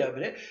study of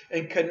it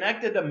and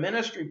connected a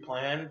ministry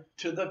plan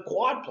to the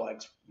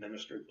quadplex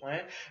ministry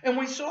plan. And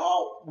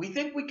we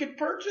think we could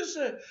purchase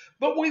it,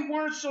 but we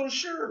weren't so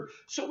sure.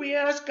 So we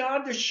asked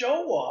God to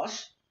show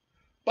us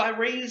by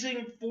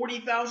raising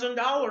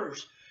 $40,000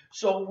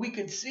 so we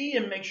could see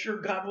and make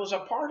sure God was a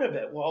part of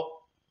it.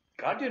 Well,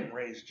 God didn't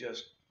raise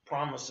just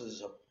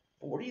promises of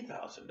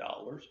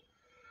 $40,000.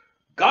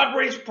 God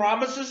raised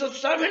promises of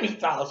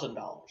 $70,000.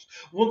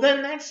 Well,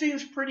 then that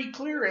seems pretty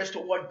clear as to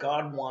what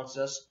God wants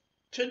us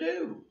to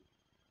do.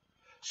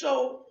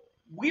 So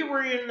we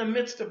were in the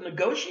midst of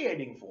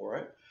negotiating for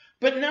it,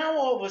 but now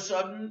all of a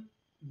sudden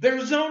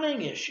there's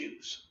zoning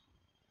issues.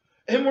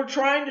 And we're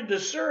trying to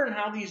discern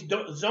how these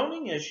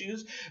zoning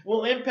issues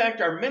will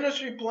impact our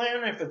ministry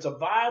plan, if it's a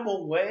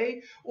viable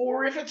way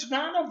or if it's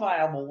not a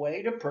viable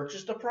way to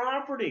purchase the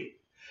property.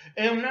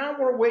 And now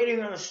we're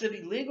waiting on the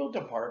city legal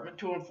department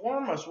to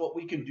inform us what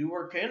we can do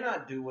or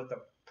cannot do with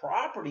the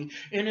property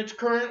in its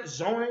current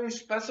zoning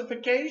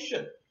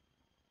specification.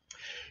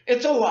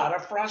 It's a lot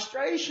of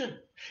frustration.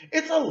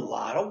 It's a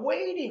lot of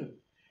waiting.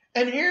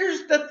 And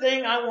here's the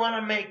thing I want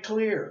to make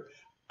clear.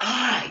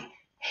 I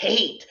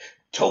hate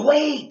to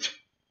wait.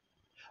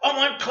 I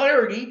want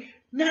clarity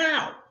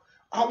now.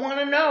 I want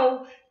to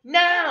know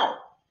now.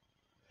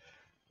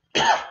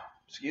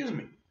 Excuse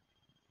me.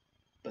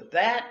 But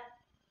that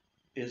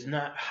is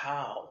not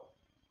how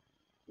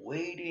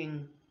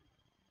waiting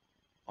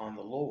on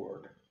the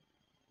Lord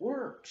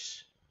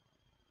works.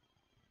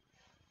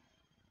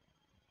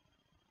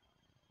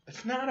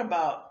 It's not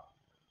about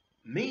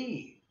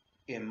me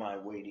in my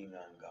waiting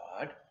on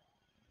God.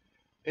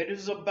 It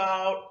is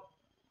about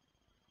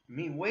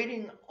me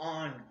waiting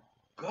on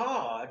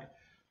God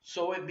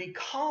so it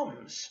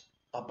becomes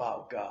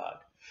about God.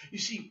 You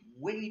see,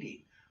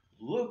 waiting,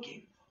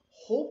 looking,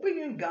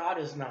 hoping in God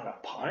is not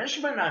a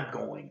punishment I'm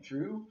going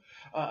through.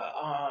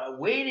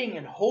 Waiting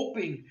and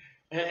hoping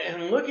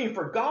and looking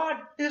for God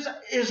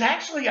is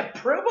actually a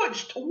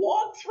privilege to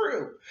walk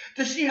through,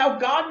 to see how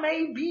God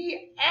may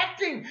be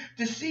acting,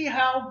 to see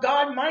how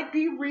God might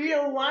be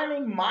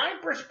realigning my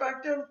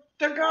perspective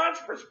to God's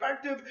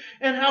perspective,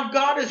 and how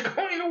God is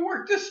going to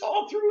work this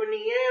all through in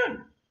the end.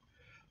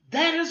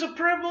 That is a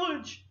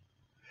privilege.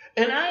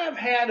 And I have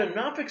had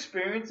enough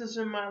experiences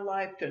in my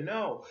life to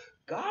know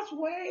God's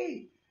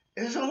way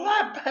is a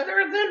lot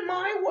better than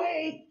my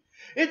way.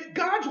 It's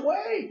God's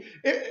way.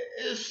 It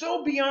is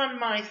so beyond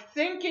my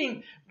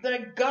thinking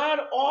that God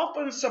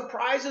often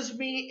surprises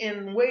me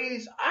in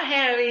ways I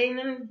haven't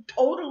even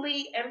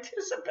totally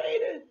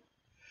anticipated.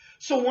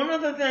 So one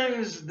of the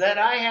things that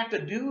I have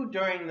to do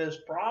during this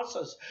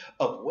process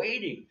of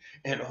waiting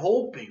and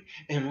hoping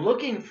and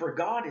looking for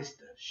God is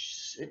to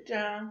sit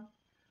down,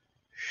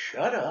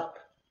 shut up,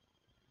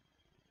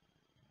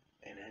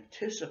 and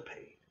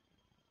anticipate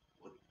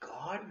what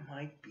God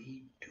might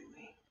be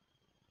doing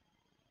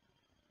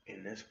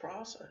in this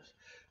process.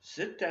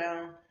 Sit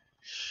down,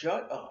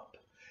 shut up,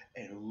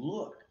 and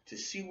look to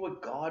see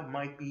what God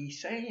might be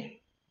saying.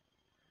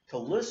 To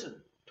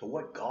listen to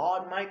what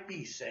God might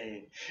be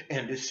saying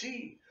and to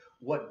see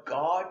what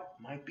God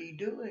might be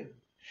doing.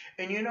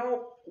 And you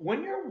know,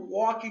 when you're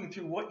walking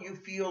through what you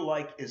feel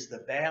like is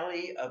the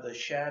valley of the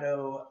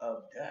shadow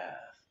of death,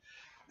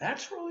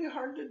 that's really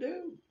hard to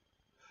do.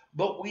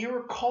 But we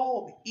are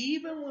called,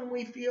 even when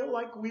we feel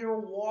like we are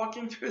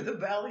walking through the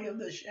valley of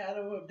the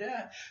shadow of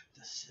death,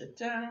 to sit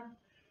down,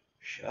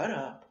 shut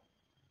up,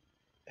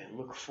 and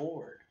look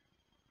forward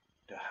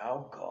to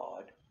how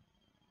God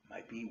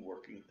might be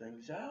working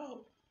things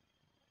out.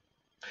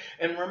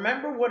 And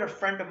remember what a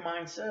friend of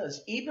mine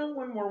says, even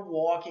when we're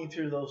walking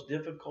through those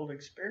difficult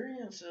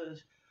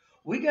experiences,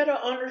 we got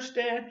to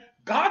understand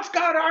God's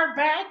got our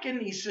back in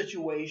these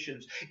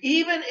situations.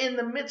 Even in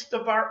the midst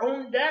of our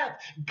own death,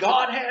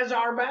 God has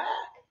our back.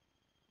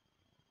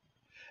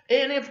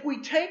 And if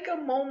we take a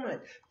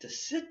moment to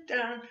sit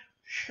down,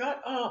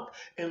 shut up,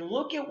 and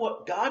look at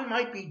what God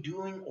might be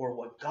doing or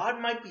what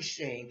God might be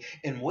saying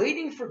and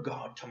waiting for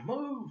God to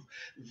move,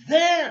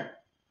 then,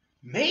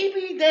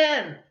 maybe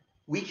then,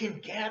 we can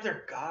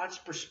gather God's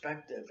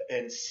perspective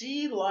and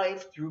see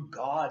life through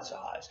God's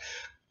eyes,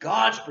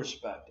 God's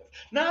perspective,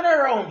 not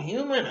our own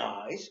human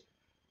eyes.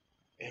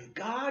 And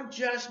God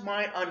just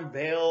might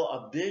unveil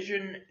a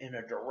vision in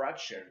a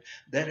direction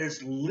that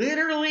is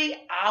literally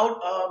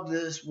out of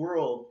this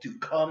world to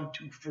come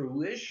to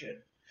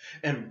fruition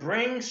and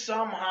bring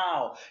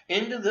somehow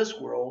into this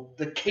world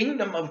the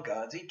kingdom of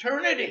God's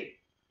eternity.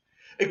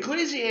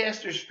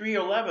 Ecclesiastes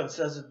 3:11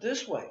 says it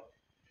this way: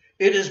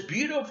 it is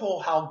beautiful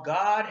how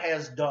God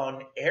has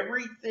done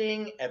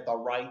everything at the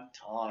right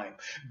time.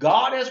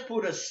 God has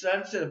put a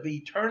sense of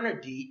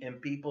eternity in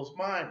people's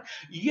mind.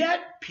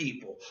 Yet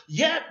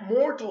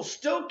mortals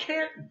still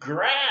can't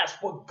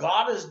grasp what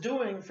God is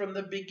doing from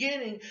the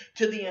beginning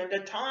to the end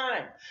of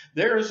time.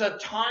 There is a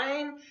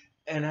time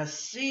and a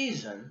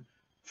season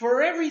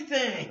for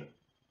everything.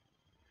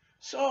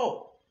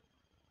 So,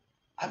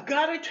 I've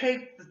got to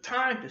take the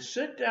time to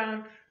sit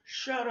down,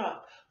 shut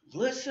up,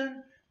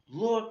 listen,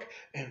 look,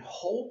 and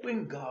hope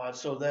in God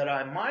so that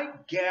I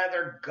might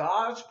gather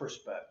God's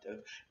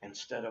perspective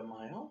instead of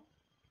my own.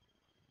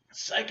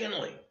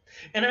 Secondly,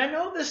 and I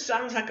know this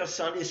sounds like a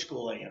Sunday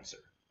school answer,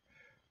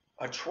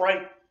 a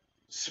trite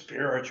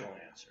spiritual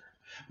answer,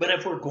 but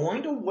if we're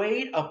going to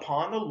wait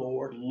upon the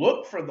Lord,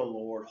 look for the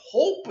Lord,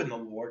 hope in the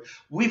Lord,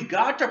 we've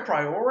got to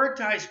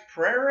prioritize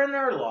prayer in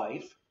our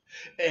life,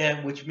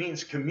 and which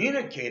means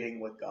communicating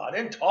with God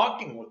and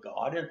talking with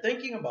God and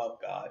thinking about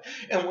God.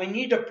 And we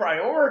need to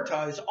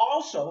prioritize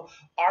also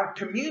our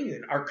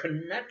communion, our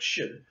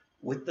connection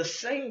with the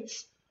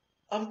saints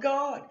of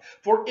God.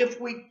 For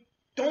if we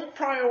don't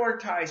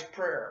prioritize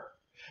prayer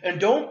and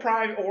don't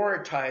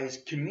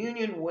prioritize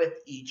communion with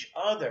each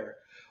other,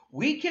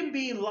 we can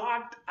be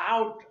locked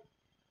out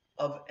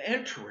of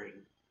entering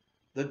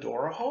the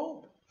door of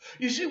hope.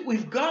 You see,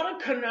 we've got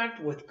to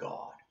connect with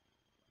God,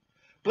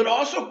 but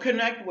also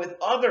connect with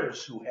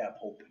others who have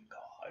hope in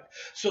God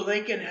so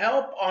they can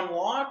help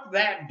unlock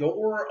that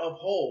door of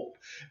hope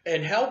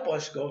and help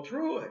us go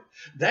through it.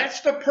 That's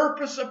the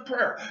purpose of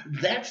prayer.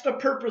 That's the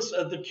purpose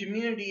of the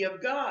community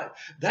of God.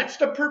 That's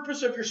the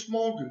purpose of your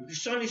small group, your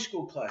Sunday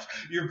school class,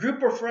 your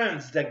group of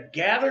friends that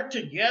gather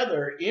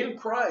together in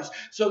Christ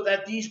so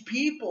that these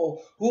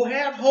people who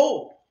have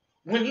hope,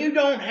 when you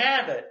don't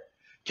have it,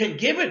 can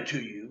give it to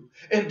you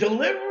and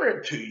deliver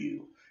it to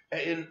you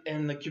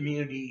in the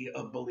community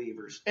of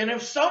believers. And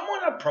if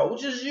someone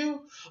approaches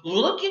you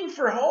looking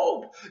for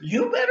hope,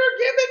 you better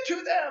give it to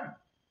them.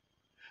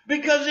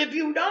 Because if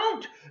you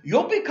don't,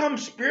 you'll become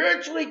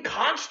spiritually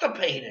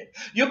constipated.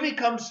 You'll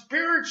become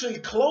spiritually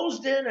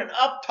closed in and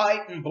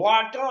uptight and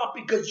blocked off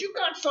because you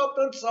got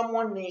something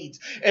someone needs.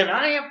 And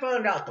I have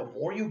found out the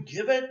more you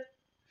give it,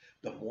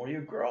 the more you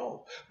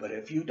grow. But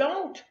if you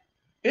don't,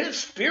 it's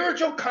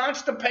spiritual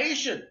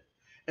constipation.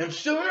 And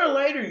sooner or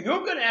later,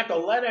 you're going to have to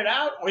let it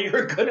out or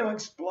you're going to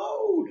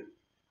explode.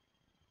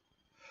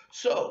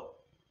 So,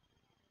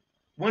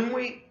 when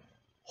we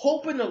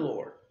hope in the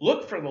Lord,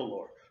 look for the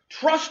Lord,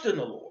 trust in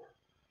the Lord,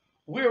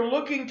 we're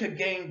looking to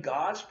gain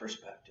God's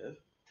perspective,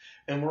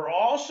 and we're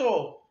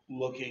also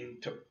looking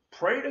to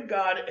pray to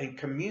God and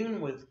commune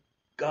with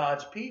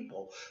God's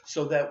people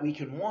so that we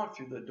can walk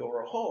through the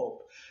door of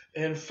hope.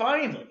 And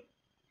finally,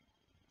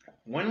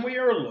 when we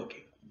are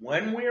looking,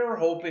 when we are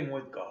hoping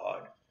with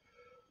God,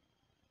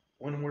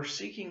 when we're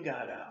seeking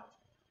God out,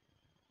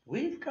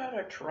 we've got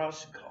to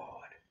trust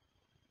God,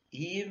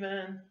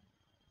 even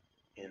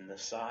in the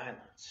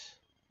silence.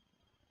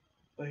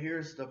 But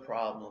here's the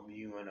problem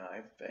you and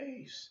I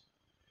face.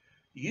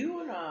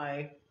 You and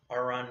I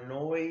are on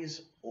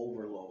noise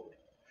overload.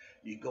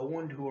 You go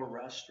into a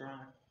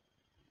restaurant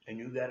and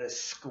you got to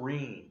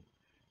scream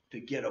to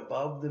get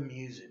above the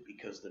music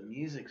because the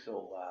music's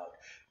so loud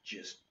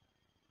just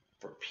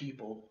for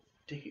people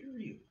to hear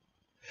you.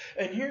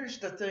 And here's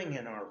the thing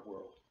in our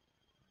world.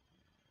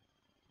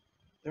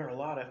 There are a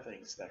lot of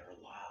things that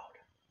are loud,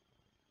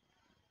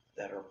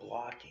 that are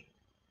blocking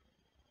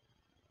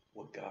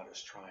what God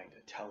is trying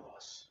to tell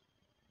us,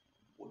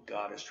 what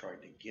God is trying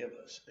to give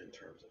us in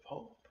terms of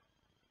hope.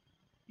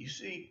 You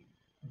see,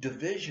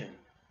 division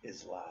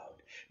is loud.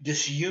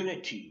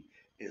 Disunity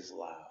is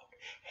loud.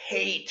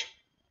 Hate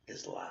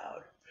is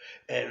loud.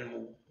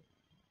 And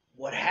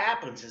what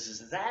happens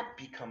is that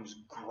becomes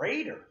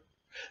greater.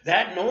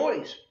 That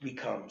noise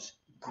becomes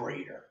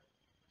greater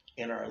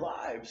in our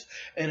lives,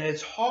 and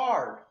it's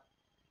hard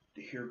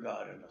to hear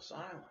God in the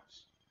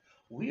silence.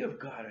 We have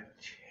got to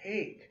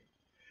take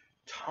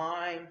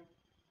time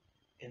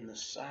in the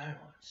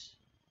silence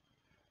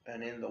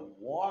and in the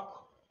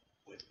walk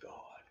with God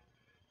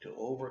to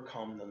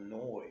overcome the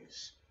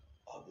noise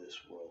of this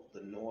world,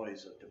 the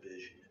noise of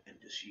division and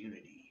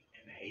disunity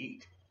and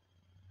hate.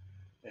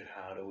 And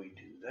how do we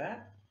do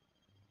that?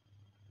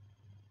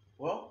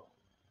 Well,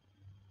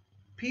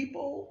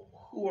 people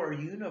who are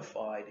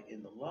unified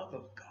in the love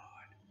of God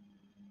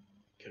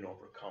can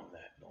overcome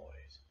that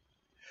noise.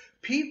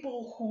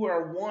 People who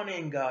are one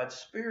in God's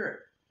Spirit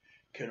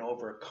can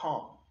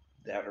overcome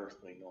that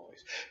earthly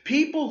noise.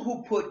 People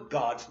who put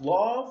God's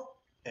love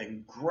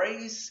and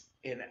grace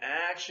in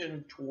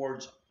action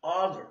towards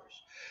others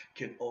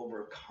can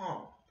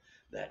overcome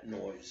that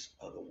noise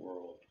of the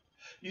world.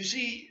 You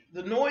see,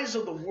 the noise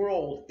of the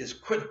world is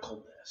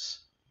criticalness.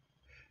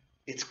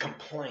 It's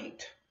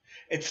complaint.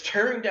 It's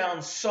tearing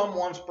down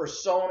someone's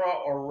persona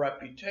or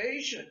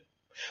reputation.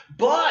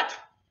 But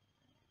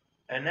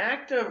an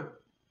act of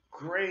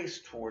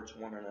grace towards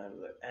one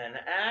another, an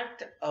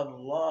act of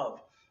love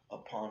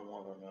upon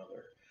one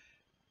another,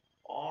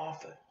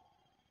 often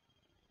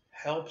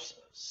helps us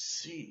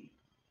see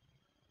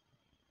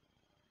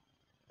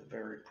the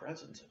very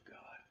presence of God.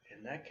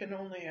 And that can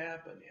only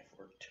happen if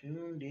we're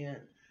tuned in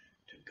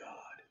to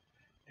God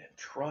and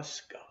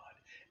trust God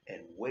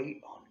and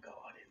wait on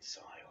God in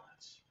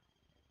silence.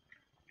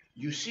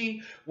 You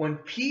see, when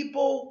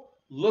people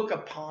look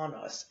upon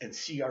us and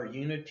see our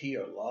unity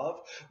or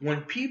love,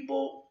 when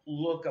people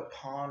look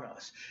upon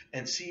us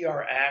and see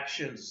our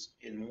actions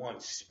in one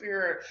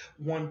spirit,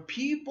 when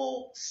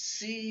people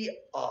see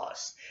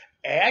us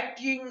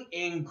acting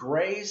in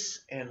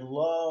grace and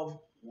love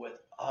with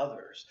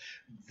others,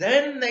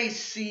 then they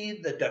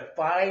see the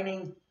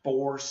defining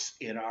force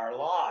in our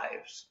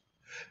lives,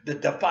 the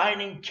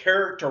defining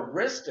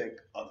characteristic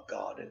of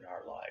God in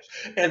our lives.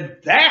 And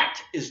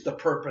that is the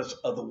purpose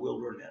of the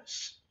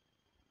wilderness.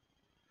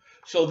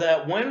 So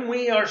that when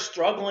we are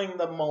struggling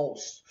the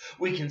most,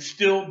 we can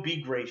still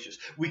be gracious.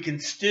 We can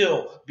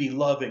still be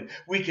loving.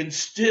 We can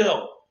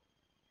still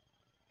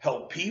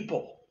help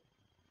people.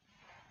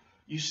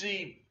 You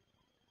see,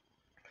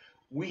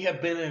 we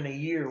have been in a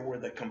year where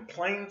the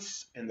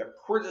complaints and the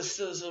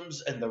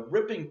criticisms and the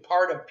ripping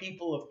apart of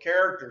people of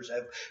characters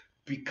have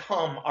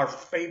become our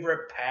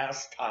favorite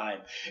pastime,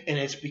 and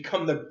it's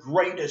become the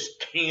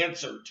greatest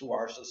cancer to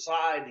our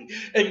society,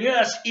 and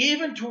yes,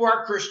 even to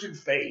our Christian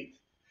faith.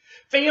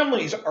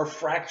 Families are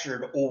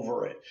fractured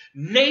over it.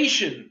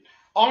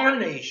 Our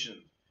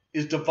nation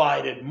is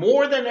divided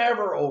more than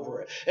ever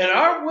over it. And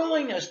our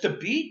willingness to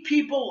beat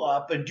people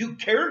up and do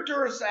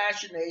character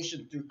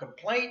assassination through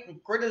complaint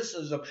and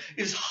criticism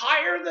is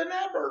higher than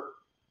ever.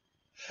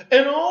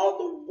 And all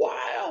the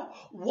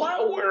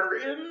while we're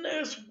in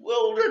this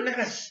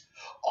wilderness,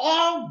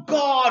 all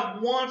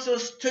God wants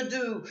us to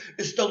do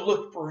is to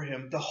look for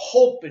Him, to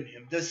hope in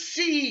Him, to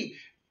see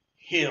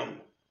Him,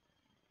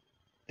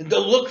 and to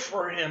look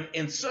for Him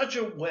in such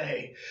a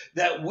way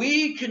that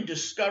we can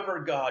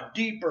discover God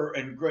deeper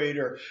and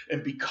greater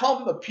and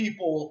become the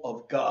people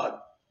of God,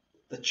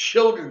 the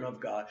children of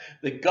God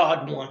that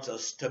God wants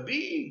us to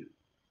be.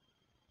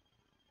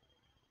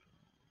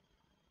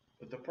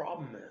 But the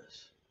problem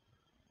is,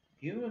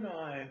 you and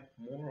I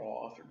more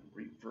often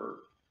revert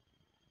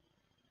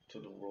to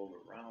the world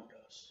around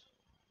us,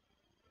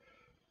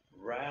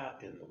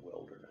 in the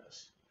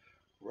wilderness,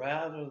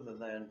 rather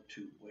than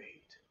to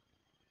wait,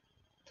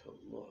 to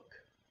look,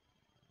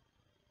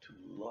 to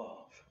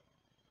love,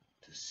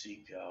 to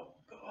seek out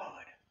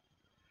God.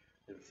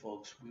 And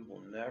folks, we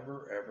will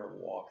never ever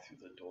walk through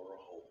the door of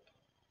hope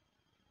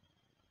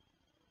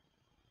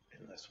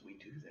unless we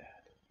do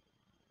that.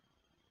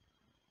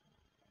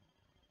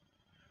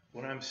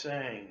 What I'm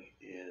saying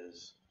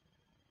is,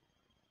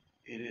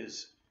 it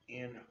is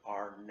in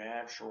our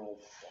natural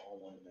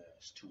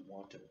fallenness to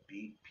want to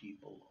beat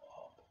people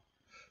up,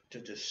 to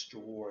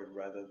destroy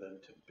rather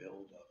than to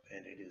build up,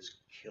 and it is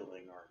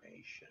killing our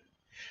nation.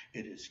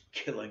 It is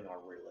killing our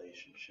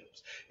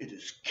relationships. It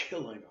is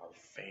killing our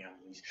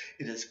families.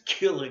 It is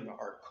killing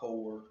our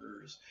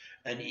coworkers,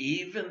 and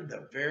even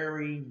the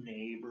very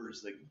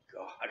neighbors that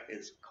God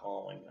is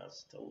calling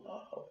us to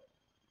love.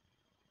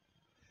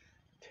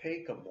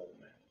 Take a moment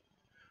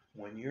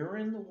when you're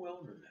in the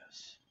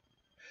wilderness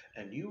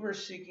and you are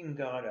seeking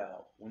God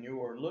out, when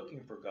you are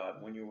looking for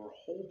God, when you are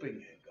hoping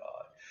in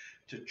God,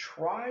 to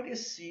try to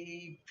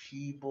see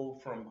people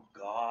from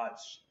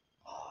God's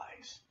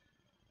eyes.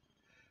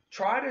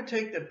 Try to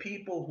take the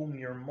people whom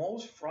you're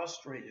most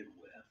frustrated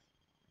with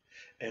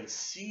and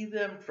see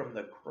them from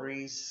the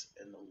grace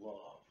and the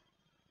love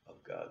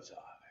of God's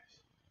eyes.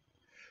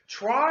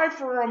 Try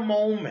for a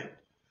moment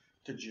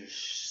to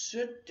just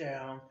sit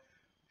down,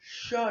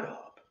 shut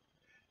up,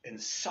 and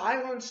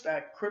silence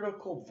that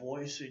critical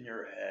voice in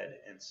your head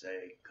and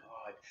say,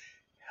 God,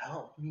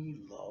 help me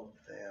love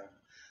them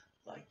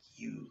like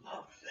you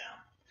love them.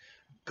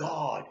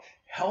 God,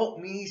 help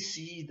me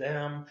see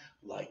them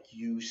like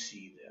you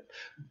see them.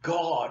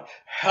 God,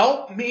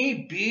 help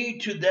me be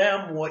to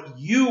them what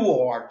you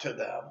are to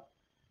them.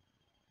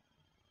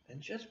 And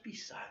just be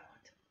silent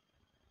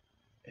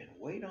and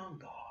wait on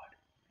God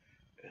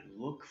and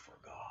look for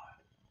God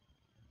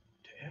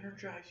to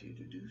energize you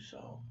to do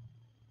so.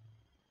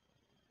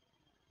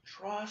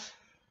 Trust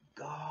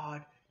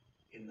God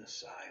in the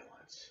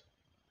silence.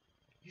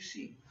 You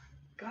see,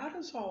 God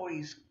is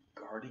always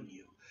guarding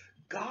you.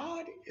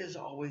 God is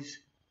always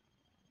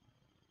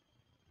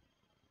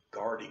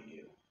guarding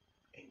you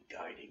and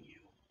guiding you.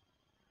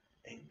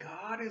 And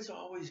God is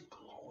always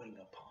glowing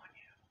upon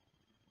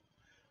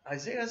you.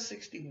 Isaiah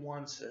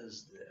 61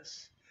 says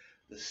this: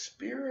 the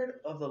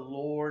Spirit of the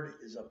Lord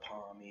is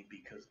upon me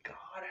because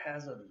God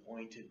has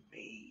anointed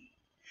me.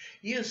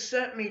 He has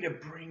sent me to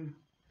bring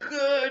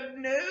good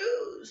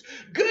news.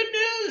 Good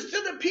news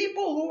to the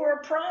people who are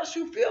oppressed,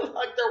 who feel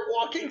like they're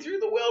walking through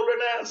the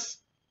wilderness.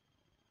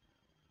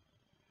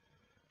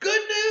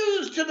 Good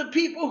news to the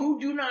people who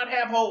do not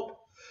have hope.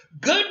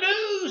 Good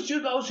news to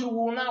those who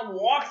will not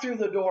walk through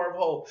the door of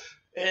hope.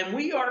 And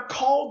we are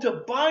called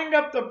to bind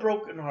up the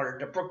brokenhearted,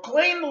 to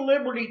proclaim the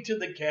liberty to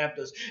the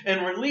captives,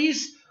 and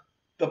release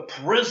the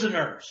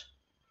prisoners.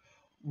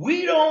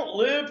 We don't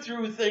live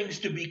through things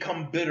to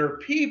become bitter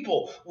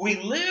people. We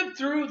live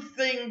through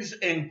things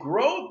and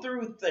grow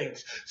through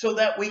things so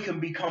that we can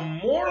become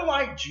more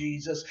like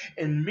Jesus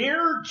and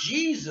mirror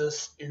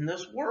Jesus in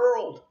this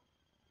world.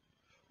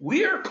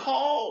 We are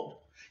called,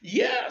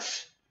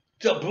 yes,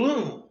 to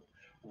bloom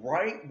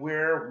right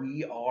where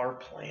we are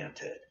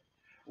planted,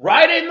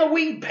 right in the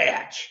weed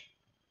patch,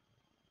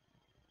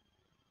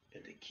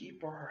 and to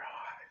keep our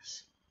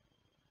eyes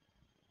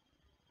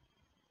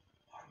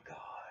on God.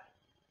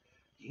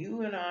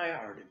 You and I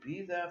are to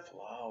be that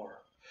flower,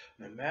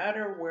 no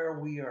matter where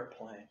we are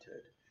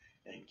planted,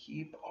 and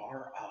keep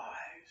our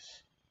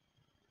eyes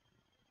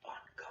on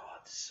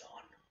God's Son.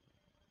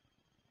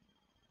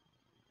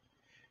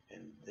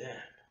 And then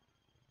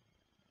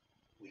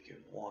we can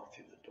walk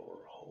through the door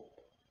of hope.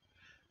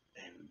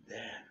 And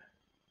then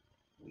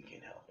we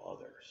can help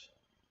others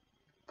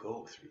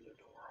go through the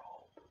door of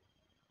hope.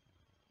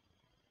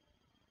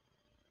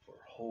 For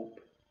hope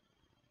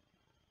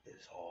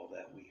is all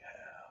that we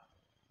have.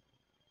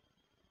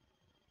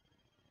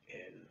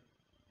 And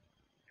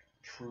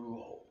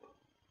true hope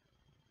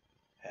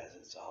has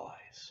its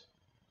eyes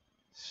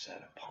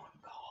set upon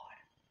God.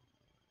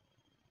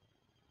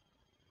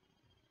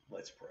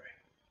 Let's pray.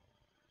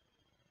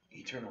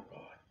 Eternal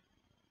God,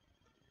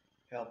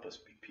 help us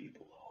be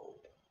people of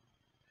hope,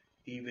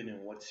 even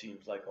in what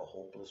seems like a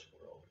hopeless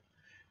world.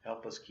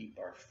 Help us keep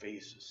our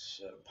faces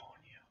set upon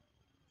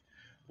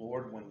you.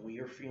 Lord, when we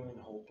are feeling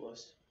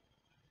hopeless,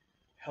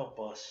 help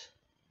us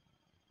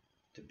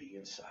to be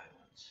in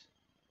silence,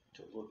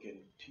 to look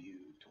into you,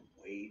 to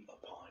wait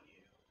upon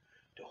you,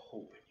 to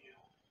hope in you.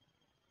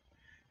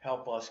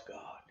 Help us,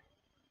 God,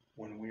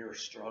 when we are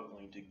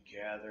struggling to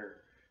gather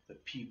the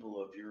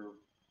people of your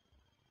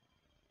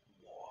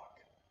walk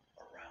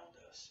around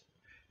us.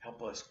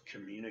 Help us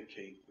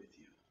communicate with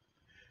you.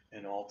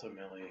 And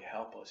ultimately,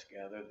 help us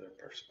gather the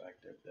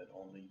perspective that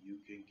only you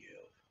can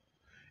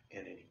give,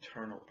 and an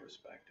eternal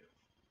perspective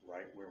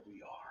right where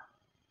we are,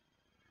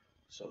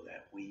 so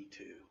that we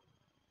too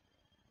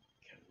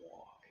can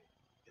walk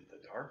in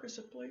the darkest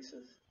of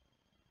places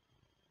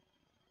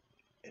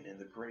and in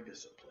the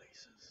greatest of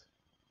places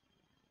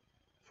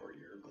for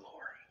your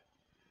glory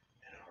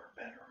and our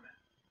betterment.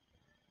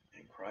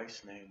 In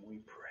Christ's name we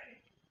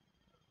pray.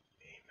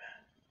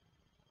 Amen.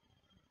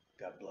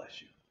 God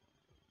bless you.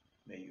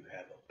 May you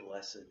have a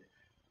blessed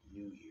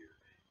new year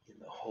in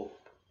the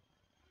hope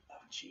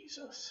of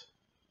Jesus.